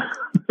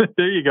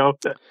 There you go.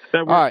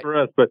 That works for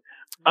us, but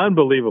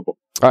unbelievable.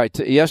 All right.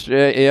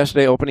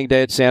 Yesterday, opening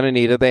day at Santa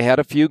Anita, they had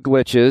a few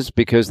glitches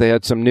because they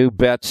had some new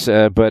bets,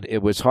 but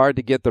it was hard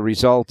to get the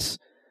results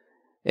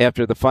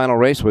after the final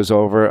race was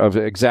over of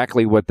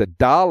exactly what the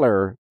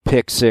dollar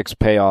pick six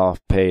payoff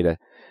paid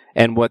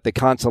and what the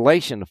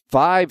consolation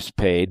fives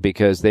paid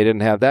because they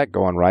didn't have that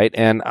going right.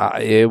 And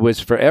it was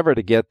forever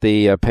to get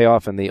the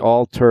payoff in the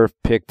all-turf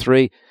pick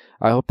three.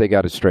 I hope they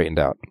got it straightened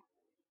out.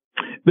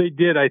 They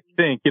did, I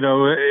think.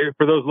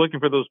 For those looking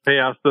for those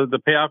payoffs, the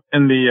payoff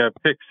in the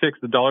pick six,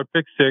 the dollar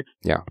pick six,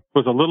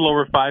 was a little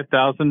over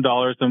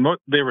 $5,000. And what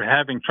they were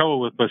having trouble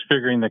with was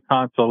figuring the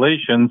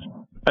consolations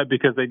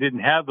because they didn't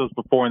have those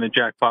before in the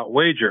jackpot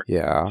wager.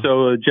 Yeah.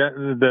 So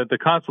the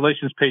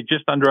consolations paid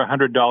just under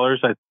 $100.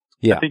 I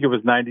think it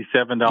was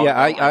 $97.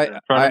 Yeah,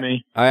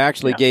 I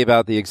actually gave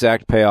out the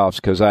exact payoffs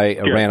because I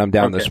ran them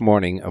down this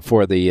morning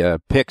for the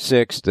pick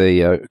six,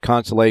 the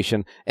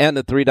consolation, and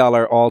the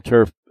 $3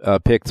 all-turf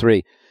pick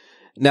three.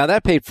 Now,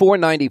 that paid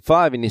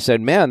 $4.95, and you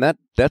said, man,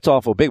 that's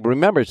awful big.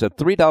 Remember, it's a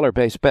 $3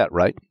 base bet,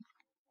 right?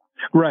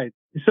 Right.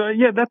 So,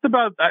 that's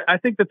about, I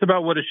think that's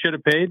about what it should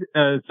have paid.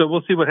 So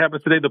we'll see what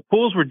happens today. The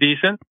pools were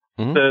decent.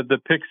 Mm-hmm. The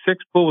pick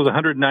six pool was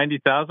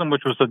 $190,000,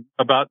 which was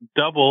about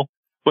double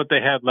what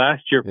they had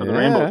last year for the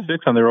Rainbow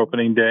Six on their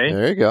opening day.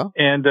 There you go.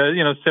 And,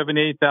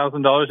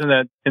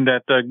 $78,000 in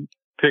that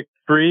pick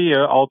three,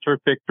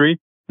 all-turf pick three.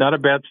 Not a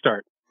bad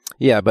start.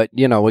 Yeah, but,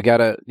 we got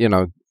to,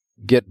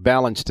 get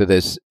balance to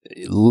this.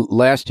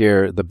 Last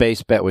year, the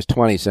base bet was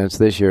 20 cents.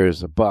 This year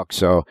is $1.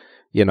 So,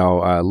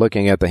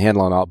 looking at the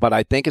handle and all, but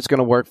I think it's going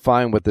to work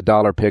fine with the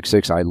dollar pick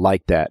six. I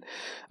like that.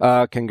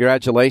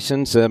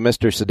 Congratulations.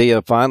 Mr.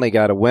 Cedillo finally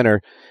got a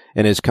winner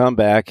in his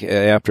comeback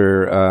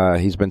after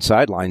he's been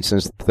sidelined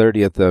since the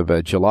 30th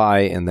of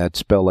July in that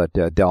spill at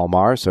Del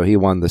Mar. So he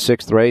won the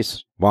sixth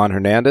race. Juan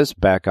Hernandez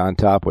back on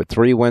top with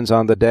 3 wins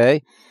on the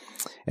day.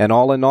 And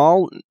all in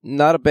all,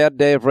 not a bad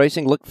day of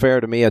racing. Looked fair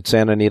to me at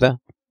Santa Anita.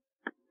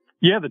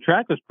 Yeah, the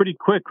track was pretty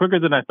quicker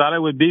than I thought it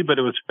would be, but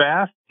it was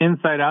fast.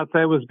 Inside,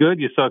 outside was good.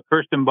 You saw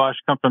Kirsten Bosch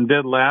come from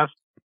dead last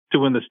to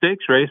win the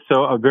stakes race.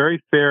 So a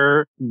very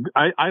fair,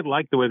 I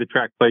like the way the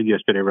track played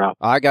yesterday, Ralph.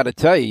 I got to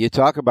tell you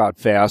talk about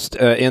fast.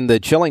 In the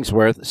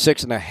Chillingsworth,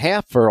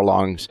 6.5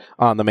 furlongs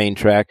on the main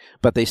track,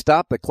 but they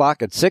stopped the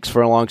clock at 6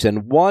 furlongs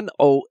in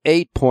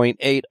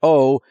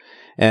 1:08.80,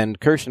 and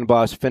Kirsten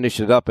Bosch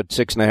finished it up at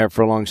 6.5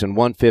 furlongs in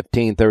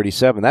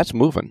 1:15.37. That's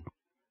moving.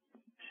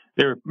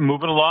 They were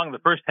moving along. The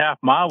first half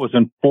mile was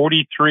in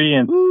 43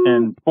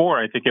 and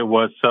 4, I think it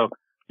was. So,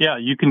 yeah,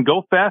 you can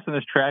go fast on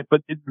this track,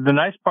 but the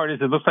nice part is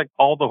it looks like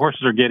all the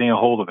horses are getting a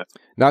hold of it.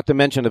 Not to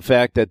mention the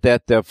fact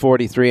that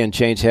 43 and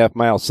change half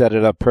mile set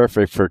it up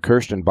perfect for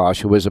Kirsten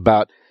Bosch, who was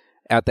about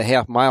at the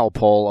half mile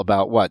pole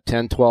about,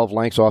 10, 12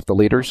 lengths off the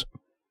leaders?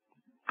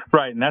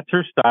 Right, and that's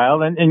her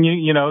style. And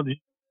you know,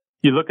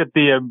 you look at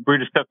the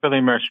Breeders' Cup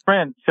Filly Mare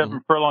Sprint,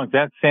 7 furlongs.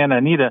 That's Santa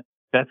Anita.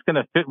 That's going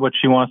to fit what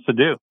she wants to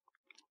do.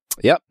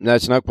 Yep,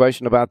 there's no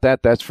question about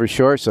that. That's for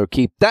sure. So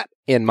keep that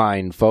in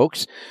mind,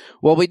 folks.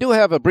 Well, we do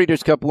have a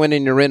Breeders' Cup win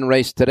in your in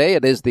race today.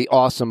 It is the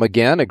Awesome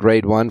Again, a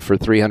grade 1 for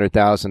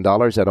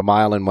 $300,000 at 1 1/8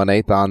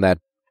 miles on that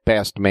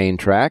past main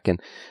track,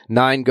 and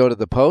 9 go to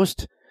the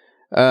post.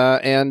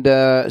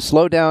 And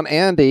Slow Down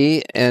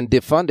Andy and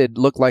Defunded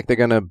look like they're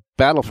going to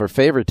battle for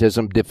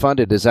favoritism.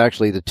 Defunded is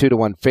actually the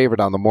 2-1 favorite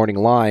on the morning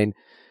line.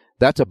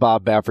 That's a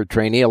Bob Baffert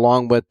trainee,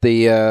 along with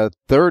the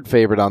third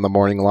favorite on the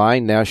morning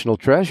line, National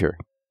Treasure.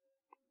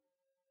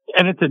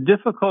 And it's a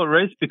difficult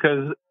race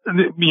because,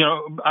 you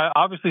know,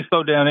 obviously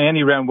Slow Down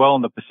Andy ran well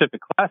in the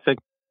Pacific Classic,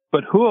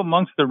 but who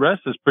amongst the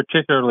rest is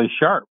particularly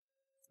sharp?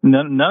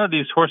 None of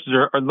these horses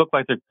look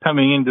like they're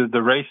coming into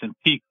the race in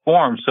peak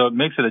form, so it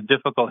makes it a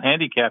difficult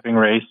handicapping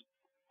race.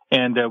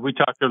 And we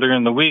talked earlier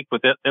in the week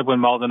with Edwin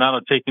Maldonado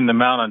taking the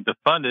mount on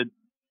Defunded.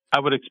 I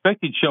would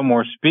expect he'd show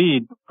more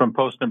speed from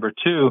post number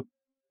 2.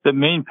 The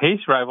main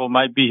pace rival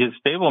might be his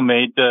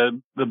stablemate,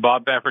 the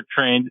Bob Baffert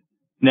trained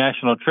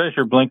National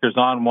Treasure, blinkers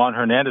on, Juan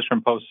Hernandez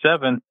from post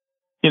 7.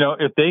 You know,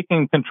 if they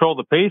can control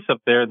the pace up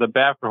there, the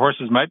Baffert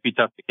horses might be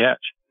tough to catch.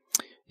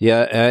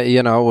 Yeah,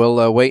 you know,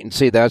 we'll wait and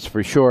see, that's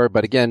for sure.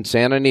 But again,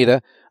 Santa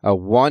Anita, a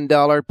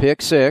 $1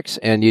 pick 6,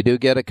 and you do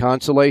get a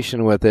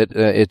consolation with it.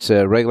 It's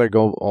a regular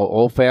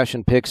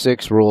old-fashioned pick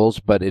 6 rules,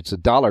 but it's a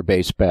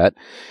 $1 bet.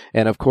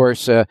 And, of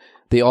course,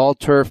 the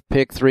all-turf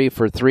pick 3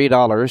 for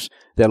 $3.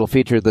 That'll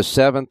feature the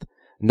 7th,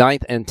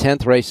 9th, and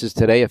 10th races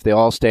today if they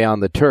all stay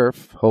on the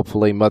turf.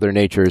 Hopefully Mother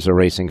Nature is a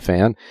racing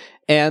fan.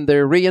 And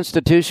they're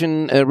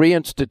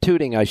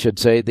reinstituting, I should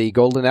say, the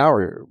Golden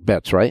Hour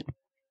bets, right?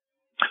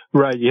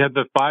 Right. You have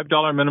the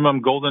 $5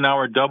 minimum Golden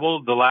Hour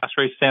double, the last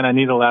race Santa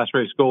Anita, last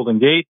race Golden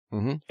Gate,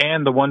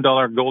 and the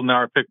 $1 Golden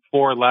Hour pick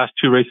 4, last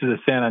 2 races at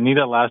Santa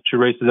Anita, last 2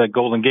 races at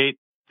Golden Gate.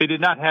 They did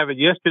not have it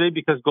yesterday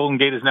because Golden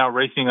Gate is now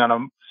racing on a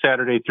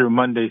Saturday through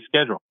Monday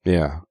schedule.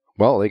 Yeah.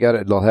 Well, they got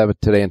it. They'll have it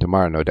today and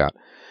tomorrow, no doubt.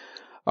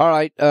 All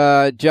right,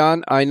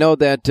 John, I know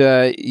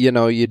that, you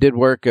know, you did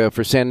work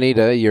for Santa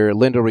Anita, your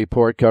Linda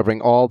report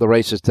covering all the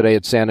races today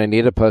at Santa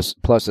Anita,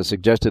 plus a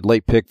suggested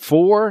late pick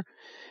 4.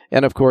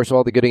 And, of course,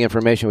 all the good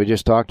information we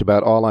just talked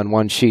about all on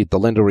one sheet. The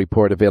Linda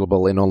Report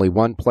available in only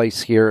one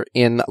place here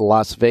in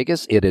Las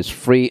Vegas. It is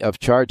free of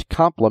charge,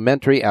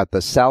 complimentary at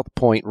the South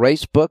Point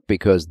Racebook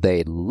because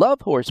they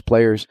love horse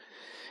players.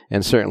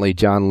 And certainly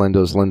John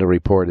Lindo's Linda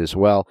Report as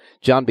well.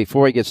 John,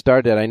 before we get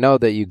started, I know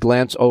that you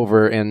glance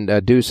over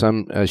and do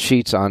some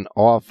sheets on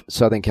off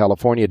Southern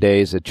California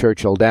days at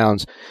Churchill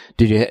Downs.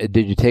 Did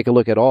you take a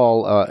look at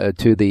all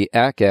to the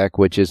ACAC,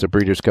 which is a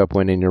Breeders' Cup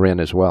win in your in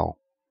as well?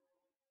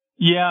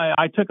 Yeah,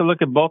 I took a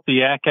look at both the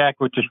ACAC,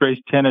 which is race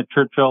 10 at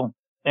Churchill,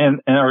 race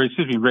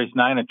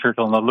 9 at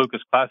Churchill, and the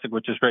Lucas Classic,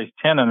 which is race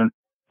 10. And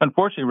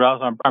unfortunately,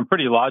 Rouse, I'm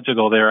pretty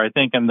logical there. I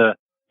think in the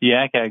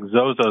ACAC,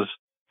 Zozo's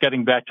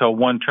getting back to a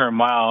 1-turn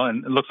mile,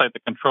 and it looks like the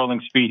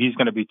controlling speed, he's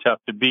going to be tough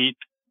to beat.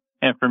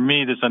 And for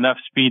me, there's enough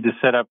speed to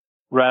set up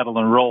Rattle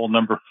and Roll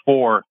number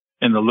 4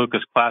 in the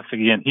Lucas Classic.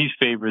 Again, he's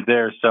favored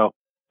there, so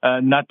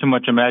not too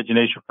much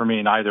imagination for me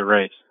in either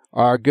race.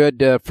 Our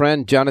good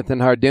friend Jonathan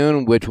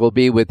Hardoon, which will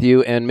be with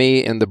you and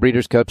me in the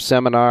Breeders' Cup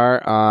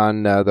seminar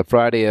on the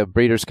Friday of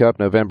Breeders' Cup,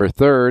 November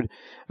 3rd,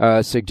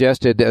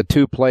 suggested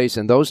 2 plays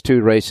in those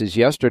 2 races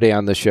yesterday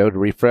on the show to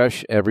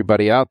refresh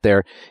everybody out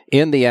there.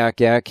 In the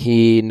ACAC,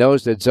 he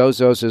knows that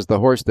Zozos is the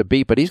horse to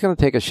beat, but he's going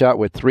to take a shot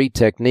with 3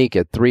 Technique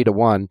at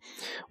 3-1,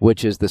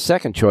 which is the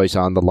second choice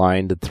on the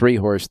line, the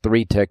 3-horse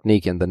 3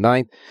 Technique in the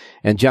 9th.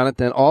 And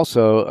Jonathan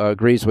also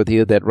agrees with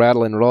you that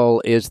Rattle and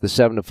Roll is the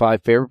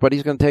 7-5 favorite, but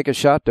he's going to take a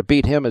shot to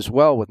beat him as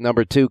well with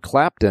number 2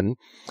 Clapton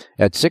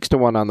at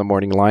 6-1 on the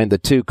morning line, the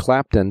 2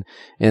 Clapton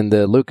in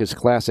the Lucas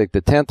Classic,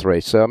 the 10th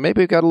race. So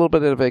maybe we've got a little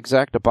bit of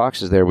exacta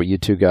boxes there with you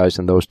 2 guys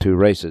in those 2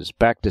 races.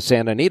 Back to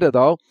Santa Anita,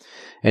 though,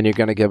 and you're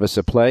going to give us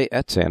a play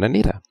at Santa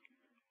Anita.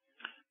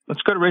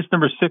 Let's go to race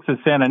number 6 at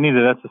Santa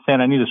Anita. That's the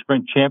Santa Anita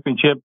Sprint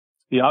Championship.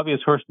 The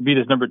obvious horse to beat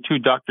is number 2,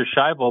 Dr.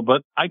 Scheibel,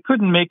 but I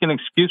couldn't make an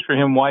excuse for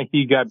him why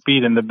he got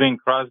beat in the Bing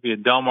Crosby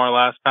at Del Mar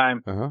last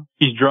time.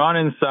 He's drawn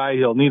inside.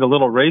 He'll need a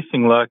little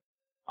racing luck.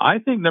 I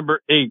think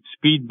number 8,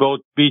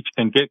 Speedboat Beach,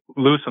 can get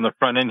loose on the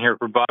front end here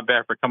for Bob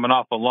Baffert, coming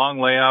off a long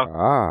layout.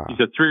 He's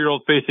a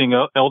 3-year-old facing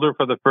Elder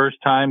for the first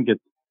time,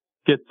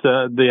 gets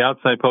the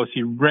outside post.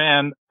 He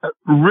ran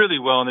really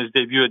well in his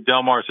debut at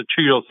Del Mar. It's a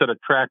 2-year-old set a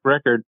track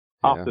record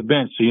off the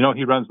bench, so you know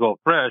he runs well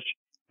fresh.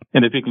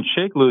 And if he can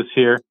shake loose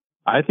here,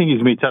 I think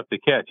he's going to be tough to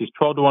catch. He's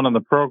 12-1 on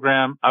the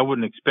program. I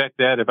wouldn't expect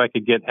that. If I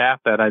could get half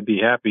that, I'd be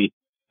happy.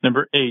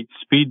 Number 8,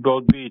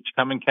 Speedboat Beach,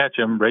 come and catch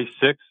him. Race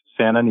 6,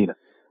 Santa Anita.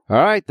 All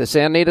right, the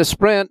Santa Anita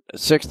Sprint,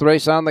 6th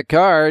race on the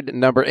card.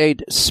 Number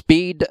 8,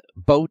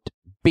 Speedboat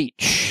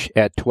Beach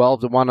at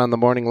 12-1 on the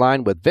morning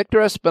line with Victor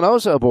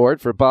Espinoza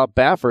aboard for Bob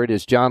Baffert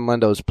is John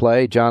Lindo's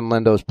play. John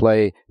Lindo's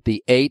play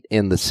the 8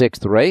 in the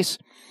 6th race.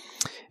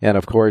 And,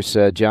 of course,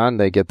 John,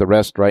 they get the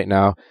rest right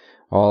now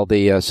all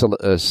the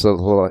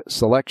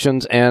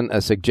selections and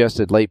a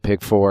suggested late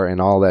pick 4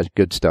 and all that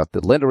good stuff.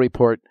 The Linda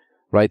Report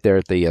right there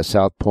at the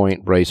South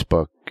Point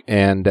Racebook.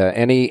 And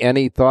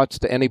any thoughts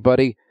to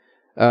anybody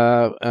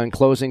on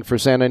closing for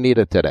Santa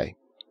Anita today?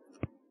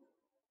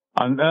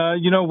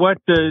 You know what?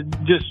 I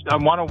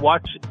want to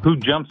watch who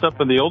jumps up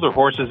in the older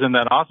horses in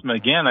that Osma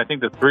again. I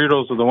think the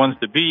 3-year-olds are the ones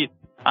to beat.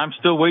 I'm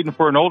still waiting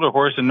for an older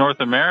horse in North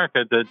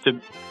America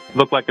to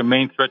look like a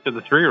main threat to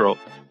the 3-year-olds.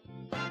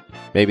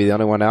 Maybe the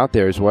only one out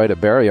there is White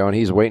Barrio, and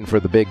he's waiting for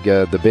the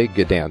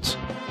big dance.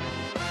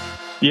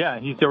 Yeah,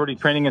 he's already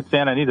training at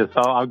Santa Anita, so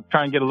I'll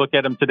try and get a look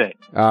at him today.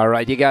 All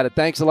right, you got it.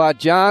 Thanks a lot,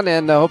 John,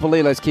 and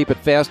hopefully let's keep it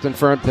fast and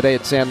firm today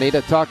at Santa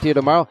Anita. Talk to you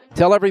tomorrow.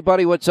 Tell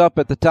everybody what's up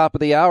at the top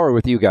of the hour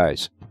with you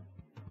guys.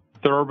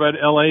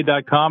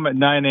 ThoroughbredLA.com at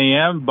 9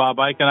 a.m. Bob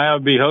Ike and I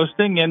will be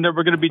hosting, and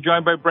we're going to be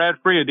joined by Brad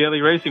Free of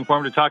Daily Racing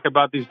Form to talk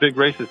about these big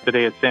races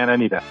today at Santa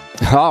Anita.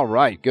 All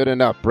right, good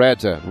enough.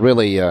 Brad's a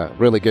really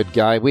good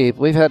guy. We've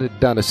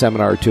done a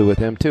seminar or two with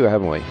him too,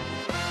 haven't we?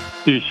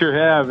 You sure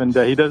have, and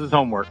he does his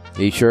homework.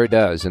 He sure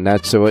does, and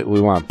that's what we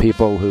want,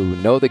 people who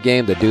know the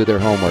game that do their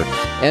homework.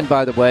 And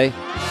by the way,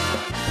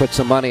 put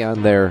some money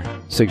on their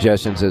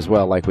suggestions as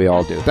well, like we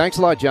all do. Thanks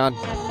a lot, John.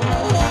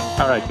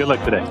 All right, good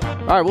luck today.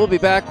 All right, we'll be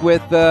back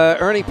with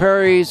Ernie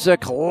Perry's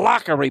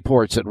Clocker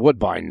Reports at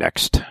Woodbine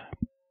next.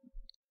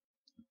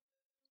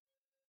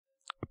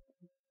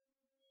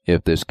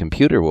 If this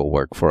computer will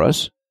work for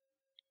us.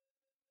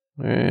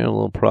 A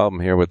little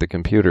problem here with the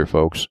computer,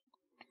 folks.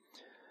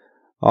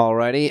 All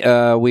righty,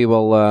 we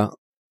will...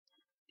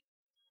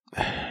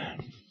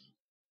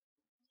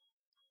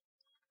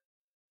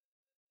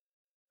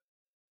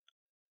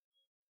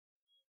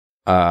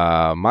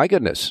 my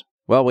goodness.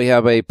 Well, we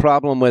have a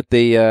problem with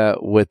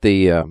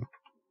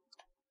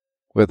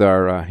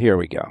our here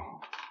we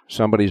go.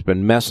 Somebody's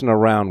been messing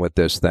around with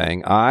this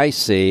thing. I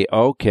see.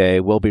 Okay,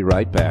 we'll be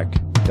right back.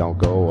 Don't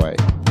go away.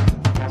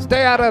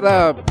 Stay out of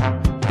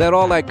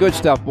all that good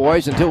stuff,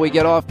 boys, until we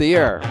get off the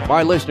air.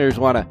 My listeners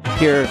want to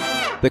hear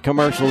the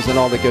commercials and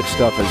all the good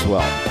stuff as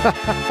well.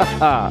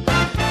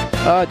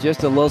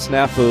 Just a little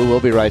snafu. We'll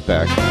be right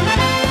back.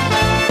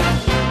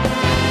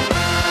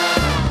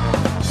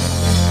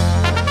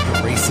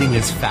 Racing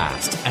is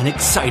fast and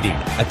exciting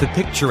at the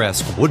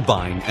picturesque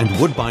Woodbine and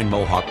Woodbine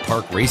Mohawk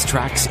Park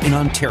racetracks in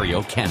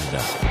Ontario,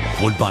 Canada.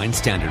 Woodbine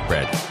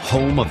Standardbred,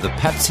 home of the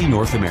Pepsi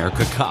North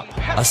America Cup,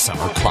 a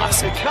summer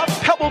classic.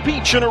 Pebble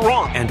Beach in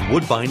Iran. And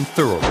Woodbine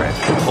Thoroughbred,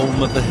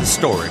 home of the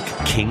historic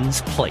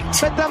King's Plate.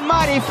 But the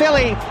mighty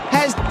filly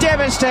has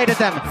devastated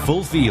them.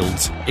 Full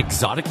fields,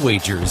 exotic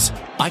wagers,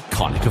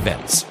 iconic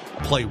events.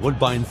 Play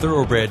Woodbine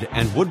Thoroughbred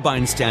and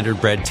Woodbine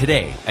Standardbred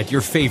today at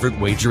your favorite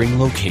wagering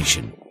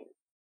location.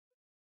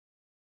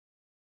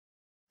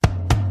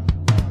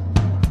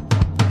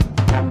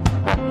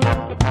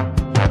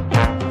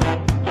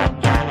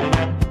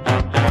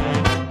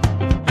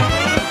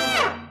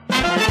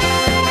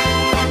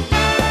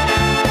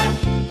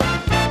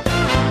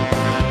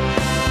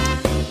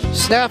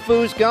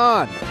 Snafu's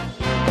gone.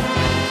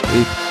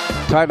 We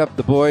tied up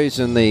the boys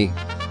in the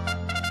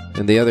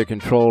other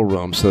control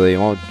room so they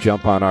won't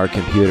jump on our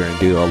computer and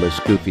do all this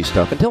goofy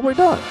stuff until we're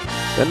done.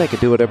 Then they can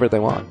do whatever they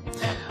want.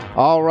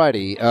 All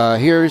righty.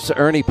 Here's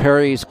Ernie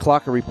Perry's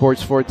Clocker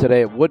Reports for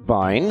today at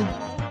Woodbine.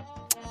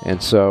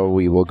 And so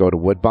we will go to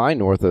Woodbine,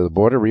 north of the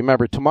border.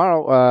 Remember,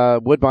 tomorrow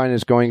Woodbine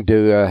is going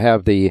to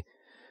have the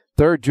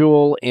third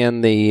jewel in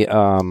the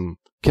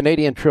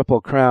Canadian Triple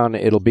Crown.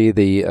 It'll be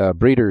the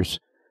Breeders'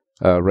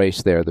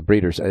 race there, the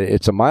Breeders.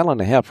 It's a 1.5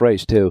 mile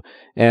race, too.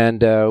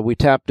 And we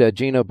tapped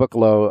Gino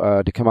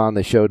Buccolo to come on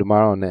the show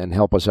tomorrow and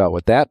help us out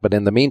with that. But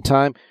in the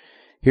meantime,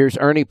 here's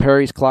Ernie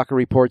Perry's Clocker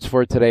Reports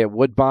for today at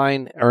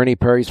Woodbine. Ernie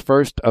Perry's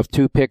first of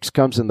 2 picks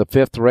comes in the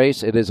 5th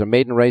race. It is a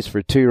maiden race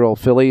for 2-year-old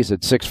fillies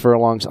at 6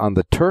 furlongs on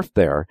the turf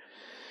there.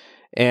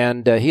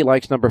 And he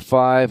likes number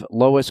 5,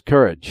 Lois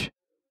Courage.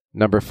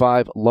 Number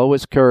 5,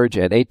 Lois Courage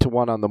at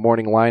 8-1 on the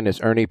morning line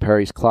is Ernie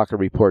Perry's Clocker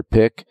Report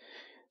pick.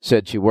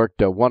 Said she worked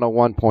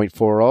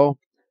 101.40,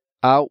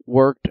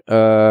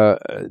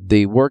 outworked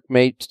the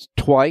workmates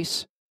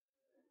twice,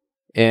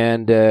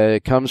 and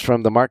comes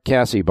from the Mark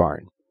Casse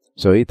barn.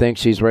 So he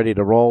thinks she's ready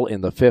to roll in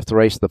the 5th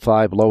race, the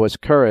 5, Lois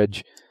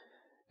Courage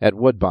at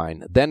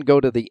Woodbine. Then go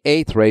to the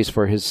 8th race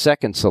for his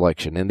second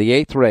selection. In the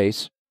 8th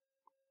race,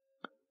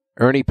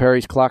 Ernie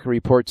Perry's Clocker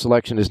Report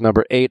selection is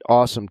number 8,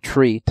 Awesome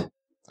Treat.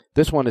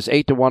 This one is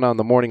 8-1 on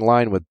the morning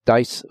line with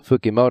Dice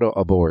Fukimoto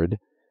aboard.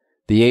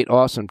 The 8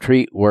 Awesome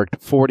Treat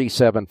worked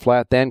 47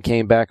 flat, then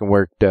came back and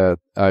worked,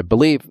 I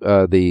believe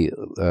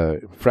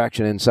the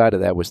fraction inside of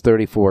that was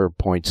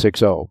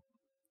 34.60.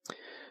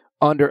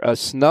 Under a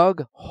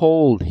snug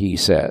hold, he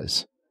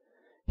says.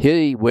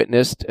 He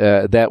witnessed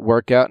that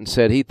workout and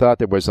said he thought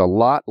there was a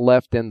lot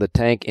left in the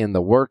tank in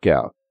the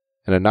workout.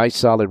 And a nice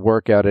solid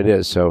workout it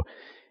is. So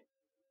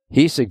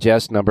he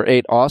suggests number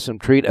 8 Awesome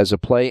Treat as a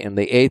play in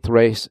the 8th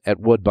race at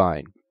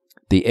Woodbine.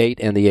 The 8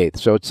 and the 8th.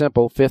 So it's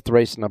simple. 5th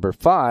race number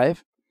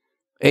 5.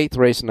 8th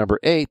race number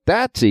 8,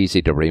 that's easy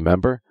to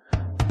remember.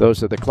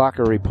 Those are the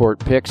Clocker Report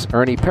picks,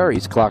 Ernie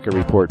Perry's Clocker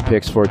Report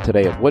picks for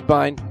today at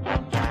Woodbine.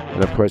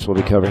 And, of course, we'll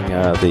be covering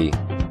the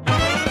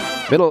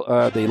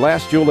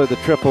last jewel of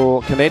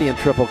the Canadian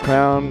Triple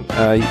Crown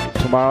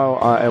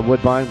tomorrow at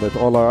Woodbine with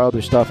all our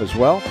other stuff as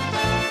well.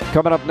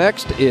 Coming up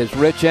next is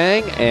Rich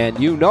Eng, and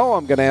you know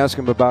I'm going to ask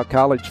him about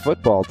college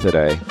football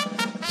today.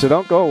 So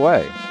don't go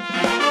away.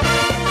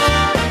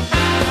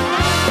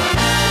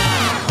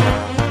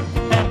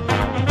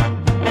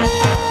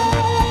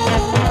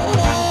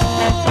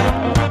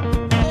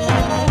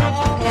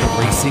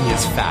 Racing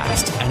is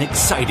fast and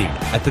exciting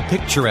at the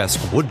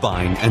picturesque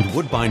Woodbine and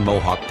Woodbine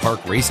Mohawk Park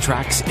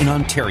racetracks in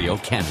Ontario,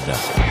 Canada.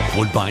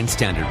 Woodbine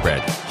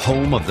Standardbred,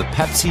 home of the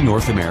Pepsi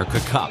North America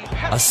Cup,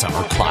 a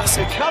summer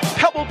classic.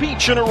 Pebble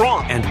Beach in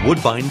Iran. And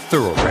Woodbine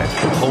Thoroughbred,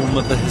 home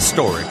of the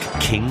historic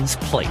King's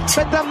Plate.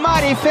 But the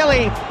mighty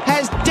filly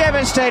has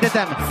devastated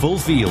them. Full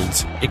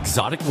fields,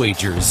 exotic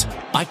wagers,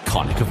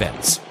 iconic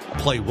events.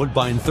 Play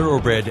Woodbine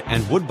Thoroughbred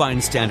and Woodbine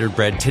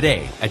Standardbred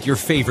today at your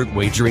favorite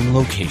wagering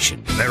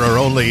location. There are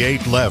only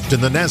 8 left in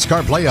the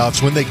NASCAR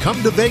playoffs when they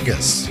come to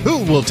Vegas. Who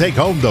will take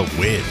home the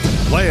win?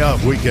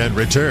 Playoff weekend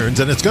returns,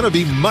 and it's going to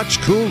be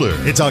much cooler.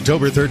 It's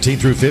October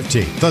 13th through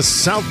 15th, the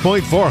South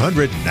Point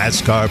 400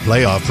 NASCAR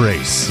playoff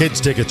race. Kids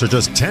tickets are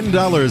just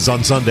 $10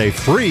 on Sunday,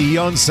 free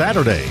on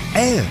Saturday.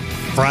 And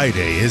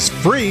Friday is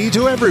free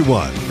to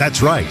everyone.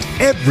 That's right,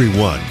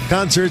 everyone.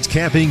 Concerts,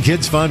 camping,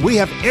 kids fun. We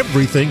have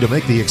everything to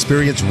make the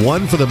experience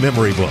one for the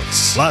memory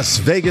books. Las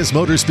Vegas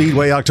Motor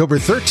Speedway, October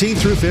 13th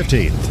through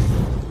 15th.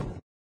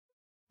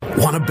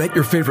 Want to bet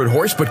your favorite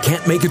horse but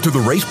can't make it to the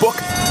racebook?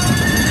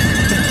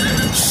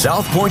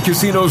 South Point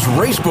Casino's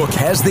Racebook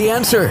has the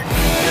answer.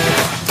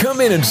 Come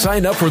in and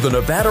sign up for the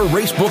Nevada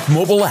Racebook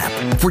mobile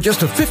app. For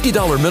just a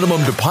 $50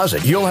 minimum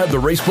deposit, you'll have the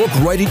Racebook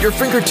right at your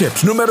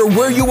fingertips, no matter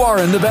where you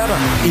are in Nevada.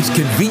 It's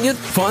convenient,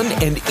 fun,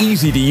 and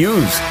easy to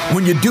use.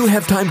 When you do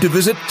have time to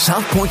visit,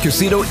 South Point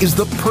Casino is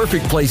the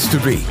perfect place to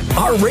be.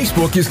 Our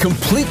Racebook is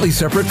completely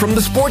separate from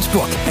the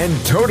Sportsbook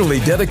and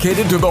totally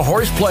dedicated to the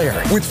horse player.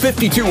 With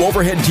 52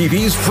 overhead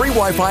TVs, free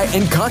Wi-Fi,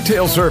 and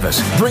cocktail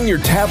service. Bring your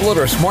tablet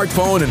or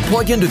smartphone and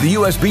plug into the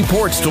USB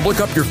ports to look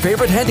up your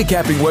favorite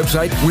handicapping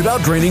website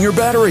without draining your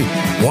battery.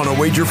 Want to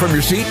wager from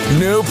your seat?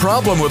 No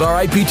problem with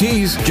our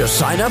IPTs. Just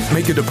sign up,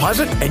 make a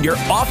deposit, and you're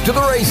off to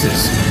the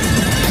races.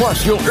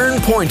 Plus, you'll earn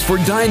points for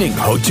dining,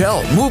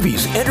 hotel,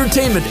 movies,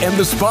 entertainment, and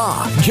the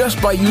spa just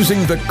by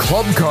using the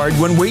club card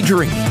when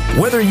wagering.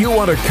 Whether you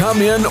want to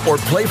come in or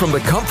play from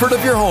the comfort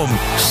of your home,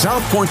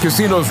 South Point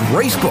Casino's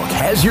Racebook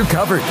has you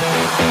covered.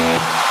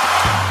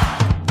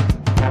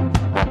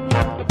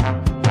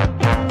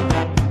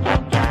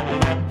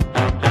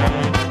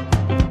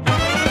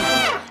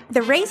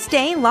 The Race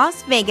Day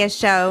Las Vegas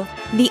Show,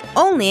 the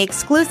only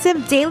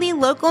exclusive daily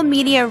local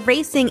media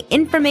racing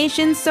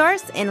information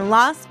source in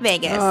Las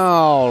Vegas.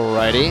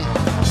 Alrighty.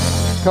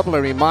 A couple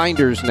of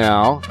reminders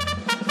now.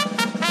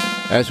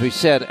 As we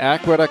said,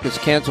 Aqueduct is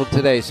canceled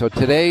today, so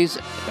today's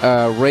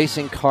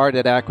racing card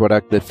at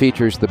Aqueduct that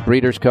features the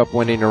Breeders' Cup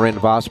winning Norrin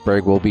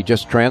Vosberg will be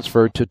just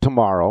transferred to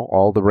tomorrow.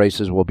 All the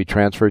races will be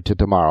transferred to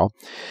tomorrow.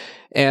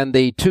 And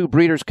the 2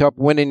 Breeders' Cup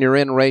winning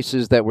Norrin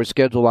races that were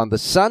scheduled on the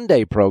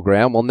Sunday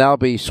program will now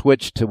be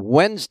switched to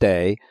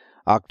Wednesday,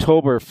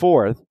 October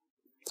 4th,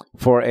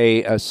 for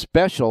a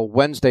special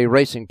Wednesday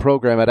racing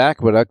program at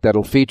Aqueduct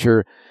that'll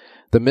feature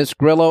the Miss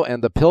Grillo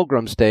and the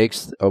Pilgrim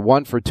Stakes,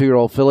 one for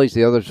 2-year-old fillies,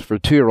 the other for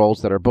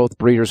 2-year-olds that are both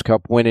Breeders'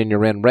 Cup winning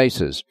Norrin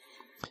races.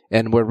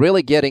 And we're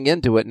really getting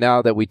into it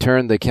now that we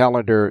turn the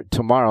calendar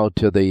tomorrow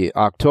to the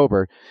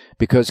October,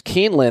 because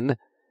Keeneland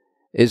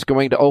is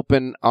going to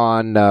open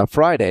on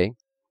Friday.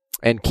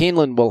 And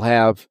Keeneland will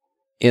have,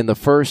 in the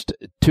first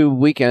 2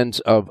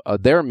 weekends of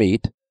their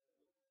meet,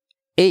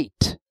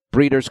 8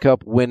 Breeders'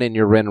 Cup winning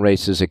Norrin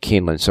races at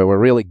Keeneland. So we're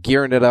really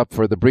gearing it up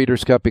for the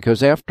Breeders' Cup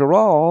because, after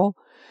all,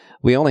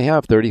 we only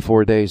have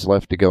 34 days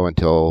left to go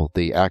until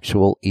the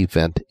actual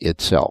event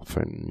itself.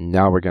 And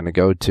now we're going to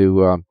go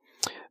to...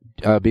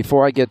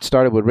 before I get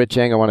started with Rich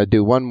Eng, I want to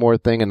do one more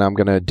thing, and I'm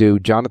going to do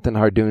Jonathan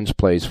Hardoon's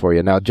plays for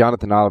you. Now,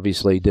 Jonathan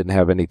obviously didn't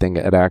have anything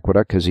at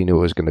Aqueduct because he knew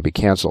it was going to be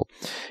canceled.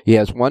 He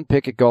has 1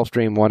 pick at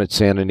Gulfstream, 1 at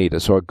Santa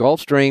Anita. So at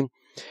Gulfstream,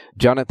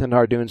 Jonathan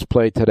Hardoon's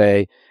play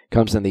today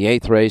comes in the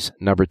 8th race,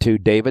 number 2,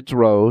 David's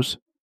Rose,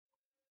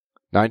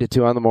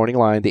 9-2 on the morning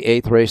line. The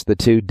 8th race, the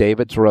 2,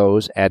 David's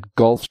Rose at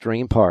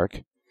Gulfstream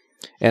Park.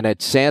 And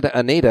at Santa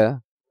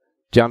Anita,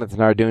 Jonathan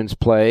Hardoon's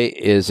play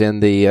is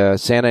in the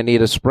Santa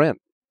Anita Sprint.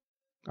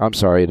 I'm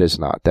sorry, it is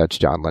not. That's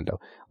John Lindo.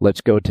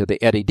 Let's go to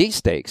the Eddie D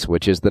Stakes,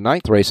 which is the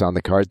 9th race on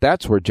the card.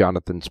 That's where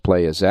Jonathan's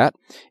play is at.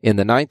 In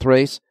the 9th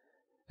race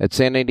at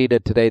Santa Anita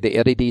today, the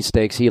Eddie D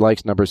Stakes, he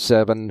likes number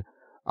 7,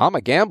 I'm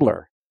a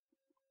Gambler.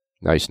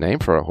 Nice name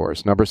for a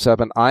horse. Number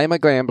 7, I'm a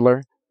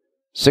Gambler.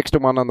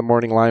 6-1 on the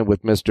morning line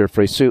with Mr.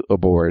 Fresu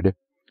aboard.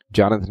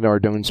 Jonathan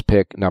Hardoon's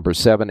pick, number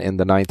 7 in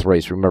the 9th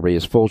race. Remember, he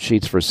has full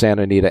sheets for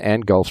Santa Anita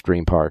and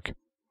Gulfstream Park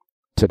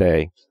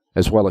today,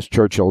 as well as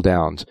Churchill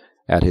Downs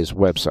at his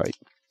website.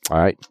 All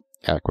right,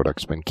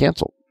 Aqueduct's been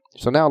canceled.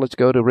 So now let's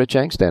go to Rich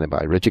Eng standing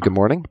by. Richie, good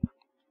morning.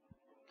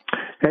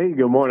 Hey,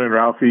 good morning,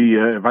 Ralphie.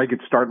 If I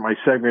could start my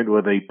segment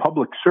with a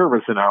public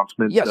service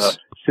announcement. Yes.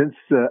 Since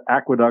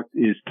Aqueduct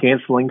is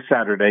canceling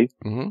Saturday,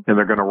 and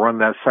they're going to run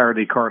that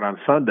Saturday card on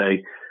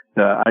Sunday,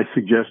 I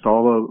suggest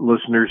all the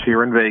listeners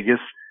here in Vegas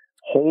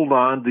hold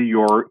on to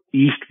your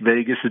East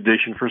Vegas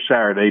edition for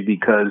Saturday,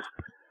 because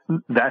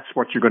that's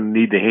what you're going to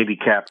need to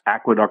handicap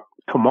Aqueduct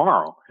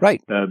tomorrow.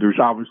 Right. There's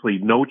obviously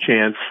no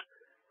chance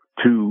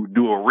to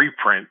do a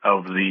reprint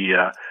of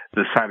the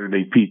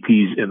Saturday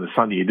PPs in the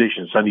Sunday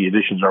edition. Sunday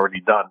edition's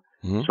already done.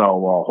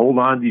 So hold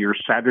on to your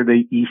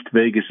Saturday East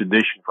Vegas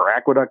edition for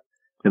Aqueduct,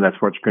 and that's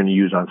what you're going to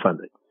use on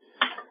Sunday.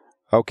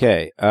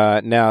 Okay.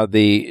 Now,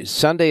 the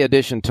Sunday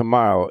edition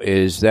tomorrow,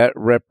 is that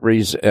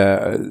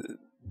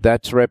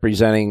that's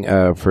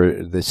representing for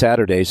the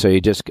Saturday, so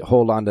you just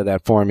hold on to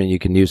that form and you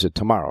can use it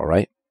tomorrow,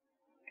 right?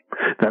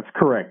 That's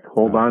correct.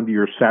 Hold on to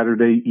your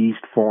Saturday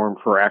East form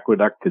for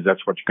Aqueduct, because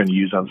that's what you're going to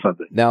use on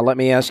Sunday. Now, let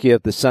me ask you,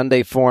 if the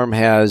Sunday form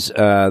has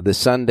the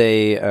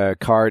Sunday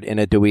card in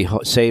it, do we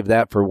save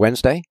that for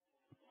Wednesday?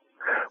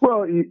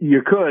 Well,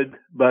 you could,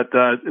 but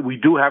we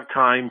do have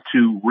time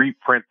to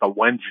reprint the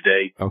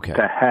Wednesday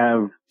to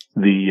have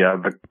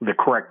the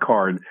correct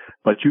card.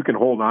 But you can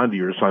hold on to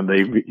your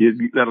Sunday.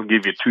 That'll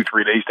give you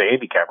 2-3 days to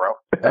handicap, Ralph.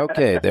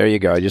 Okay, there you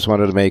go. I just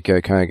wanted to make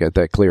kind of get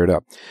that cleared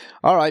up.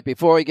 All right,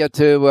 before we get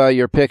to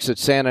your picks at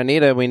Santa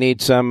Anita, we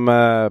need some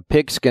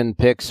pigskin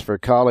picks for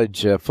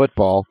college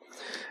football.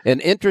 An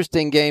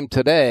interesting game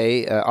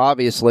today,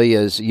 obviously,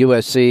 is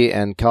USC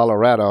and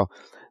Colorado.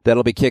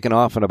 That'll be kicking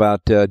off in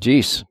about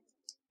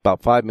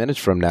 5 minutes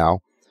from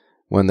now,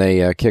 when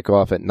they kick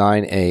off at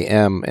 9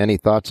 a.m. Any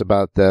thoughts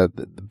about the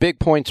big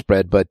point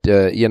spread? But,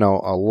 a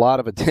lot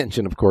of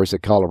attention, of course,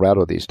 at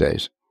Colorado these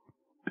days.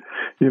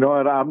 You know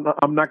what?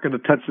 I'm not going to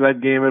touch that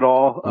game at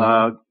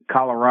all.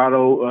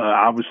 Colorado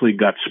obviously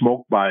got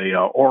smoked by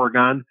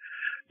Oregon.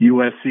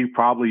 USC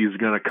probably is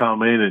going to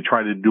come in and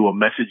try to do a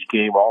message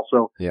game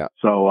also. Yeah.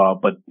 So,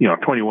 but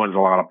 21 is a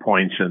lot of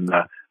points, and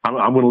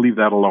I'm going to leave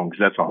that alone, because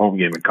that's a home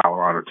game in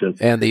Colorado too.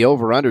 And the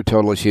over/under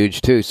total is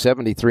huge too.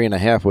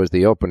 73.5 was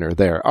the opener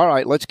there. All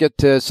right, let's get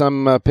to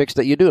some picks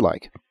that you do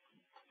like.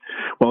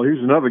 Well,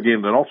 here's another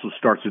game that also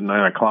starts at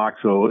 9 o'clock.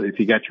 So if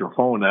you got your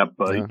phone up,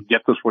 you can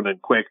get this one in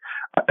quick.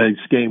 It's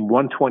game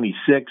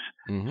 126.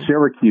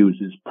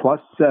 Syracuse is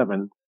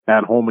 +7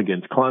 at home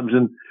against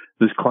Clemson.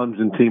 This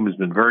Clemson team has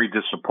been very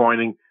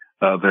disappointing.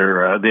 They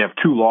have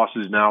 2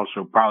 losses now,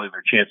 so probably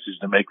their chances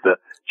to make the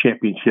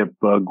championship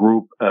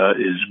group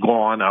is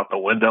gone out the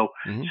window.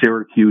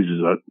 Syracuse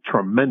is a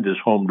tremendous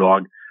home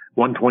dog.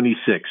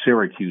 126,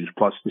 Syracuse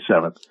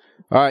 +7.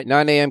 All right,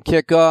 9 a.m.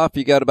 kickoff.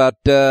 You got about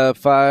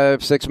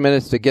 5-6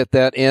 minutes to get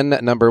that in.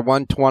 Number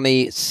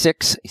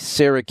 126,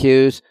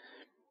 Syracuse,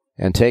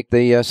 and take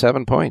the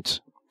 7 points.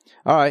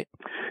 All right.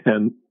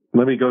 And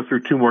let me go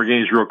through 2 more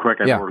games real quick.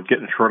 I know we're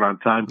getting short on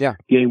time.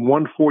 Game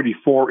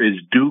 144 is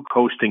Duke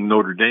hosting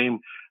Notre Dame.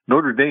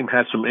 Notre Dame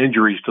has some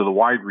injuries to the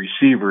wide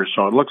receivers,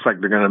 so it looks like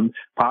they're going to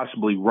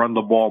possibly run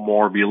the ball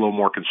more, be a little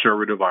more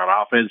conservative on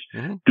offense.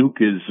 Duke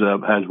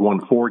has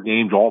won 4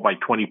 games, all by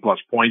 20-plus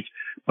points,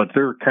 but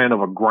they're kind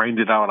of a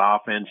grinded-out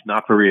offense,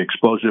 not very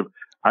explosive.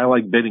 I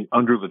like betting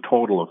under the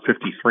total of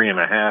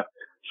 53.5,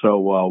 so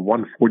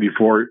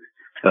 144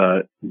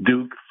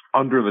 Duke,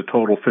 under the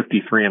total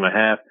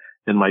 53.5.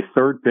 And my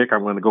third pick,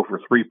 I'm going to go for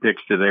 3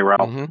 picks today,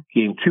 Ralph.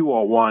 Game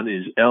 201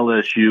 is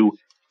LSU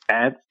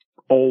at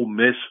Ole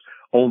Miss.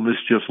 Ole Miss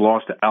just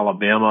lost to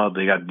Alabama.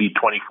 They got beat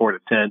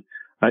 24-10.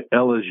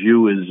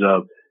 LSU is,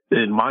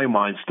 in my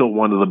mind, still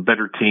one of the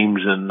better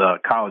teams in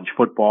college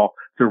football.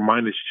 They're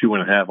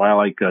 -2.5. I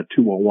like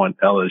 201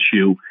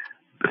 LSU,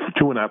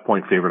 2.5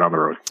 point favorite on the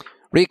road.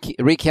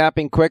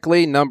 Recapping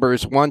quickly,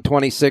 numbers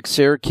 126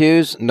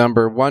 Syracuse,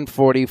 number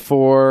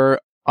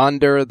 144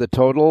 under the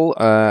total,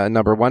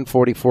 number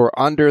 144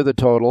 under the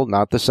total,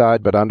 not the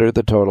side, but under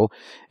the total,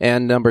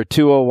 and number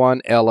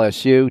 201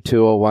 LSU,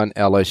 201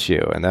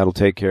 LSU. And that'll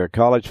take care of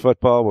college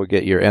football. We'll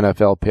get your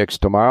NFL picks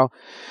tomorrow.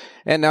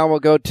 And now we'll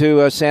go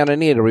to Santa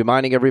Anita,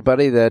 reminding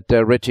everybody that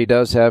Richie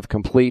does have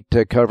complete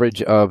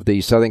coverage of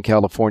the Southern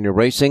California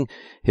racing.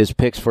 His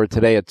picks for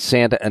today at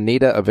Santa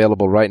Anita,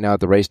 available right now at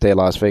the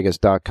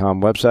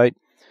RacedayLasVegas.com website.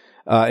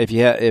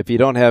 If you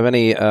don't have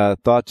any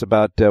thoughts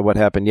about what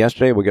happened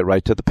yesterday, we'll get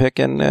right to the pick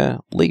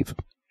and leave.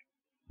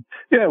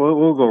 Yeah,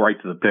 we'll go right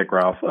to the pick,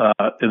 Ralph.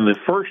 In the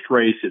first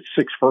race, it's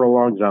 6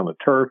 furlongs on the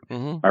turf.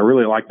 I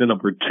really like the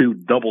number 2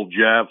 Double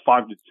Jab,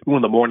 5-2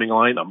 in the morning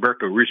line.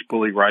 Umberto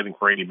Rispoli riding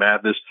for Andy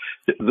Mathis.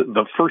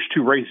 The first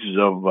 2 races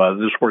of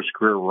this horse's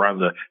career were on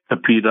the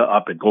Tapeta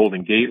up at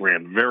Golden Gate,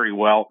 ran very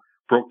well.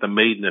 Broke the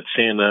maiden at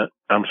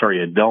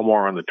at Del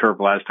Mar on the turf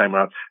last time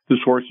out. This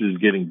horse is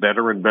getting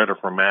better and better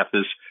for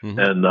Mathis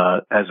and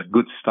has a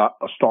good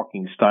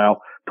stalking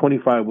style.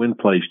 25 win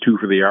plays, 2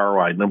 for the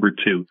ROI. Number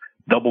 2,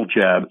 Double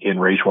Jab in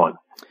race 1.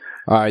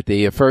 All right,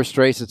 the first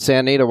race at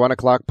Santa Anita, 1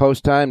 o'clock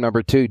post time.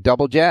 Number 2,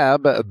 Double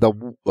Jab.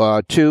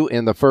 The 2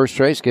 in the first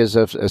race gives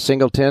us a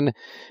singleton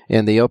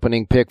in the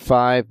opening pick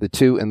 5. The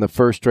 2 in the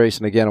first race.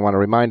 And again, I want to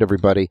remind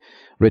everybody,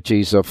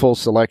 Richie's full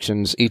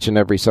selections each and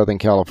every Southern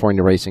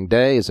California racing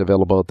day is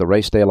available at the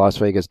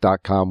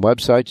racedaylasvegas.com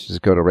website.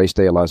 Just go to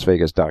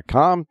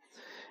racedaylasvegas.com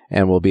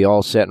and we'll be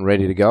all set and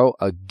ready to go.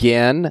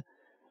 Again,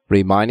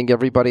 reminding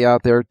everybody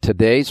out there,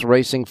 today's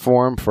racing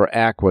form for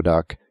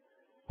Aqueduct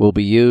will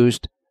be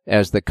used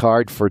as the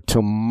card for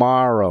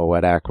tomorrow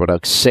at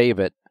Aqueduct. Save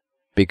it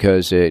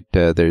because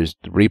there's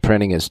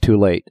reprinting is too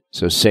late.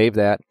 So save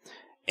that.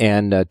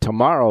 And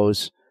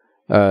tomorrow's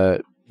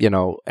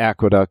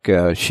Aqueduct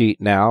sheet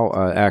now,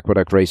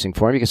 Aqueduct racing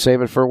form, you can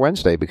save it for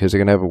Wednesday because they're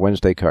going to have a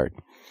Wednesday card.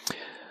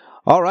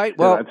 All right.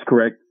 Well, that's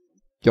correct.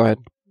 Go ahead.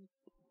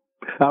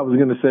 I was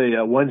going to say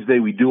Wednesday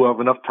we do have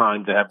enough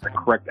time to have the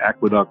correct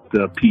Aqueduct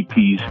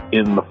PPs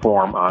in the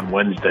form on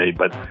Wednesday.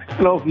 But,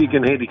 if you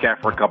can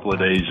handicap for a couple of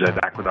days,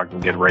 Aqueduct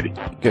can get ready.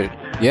 Good.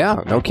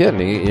 Yeah, no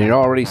kidding. You're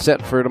already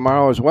set for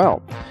tomorrow as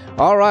well.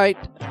 All right.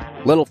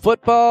 Little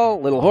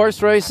football, little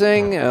horse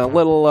racing, a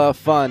little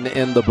fun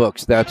in the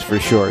books, that's for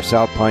sure.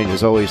 South Pine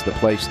is always the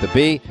place to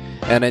be.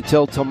 And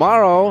until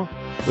tomorrow,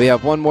 we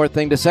have one more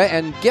thing to say.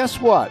 And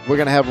guess what? We're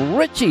going to have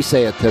Richie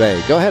say it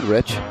today. Go ahead,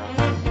 Rich.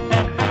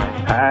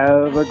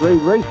 Have a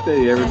great race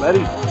day, everybody.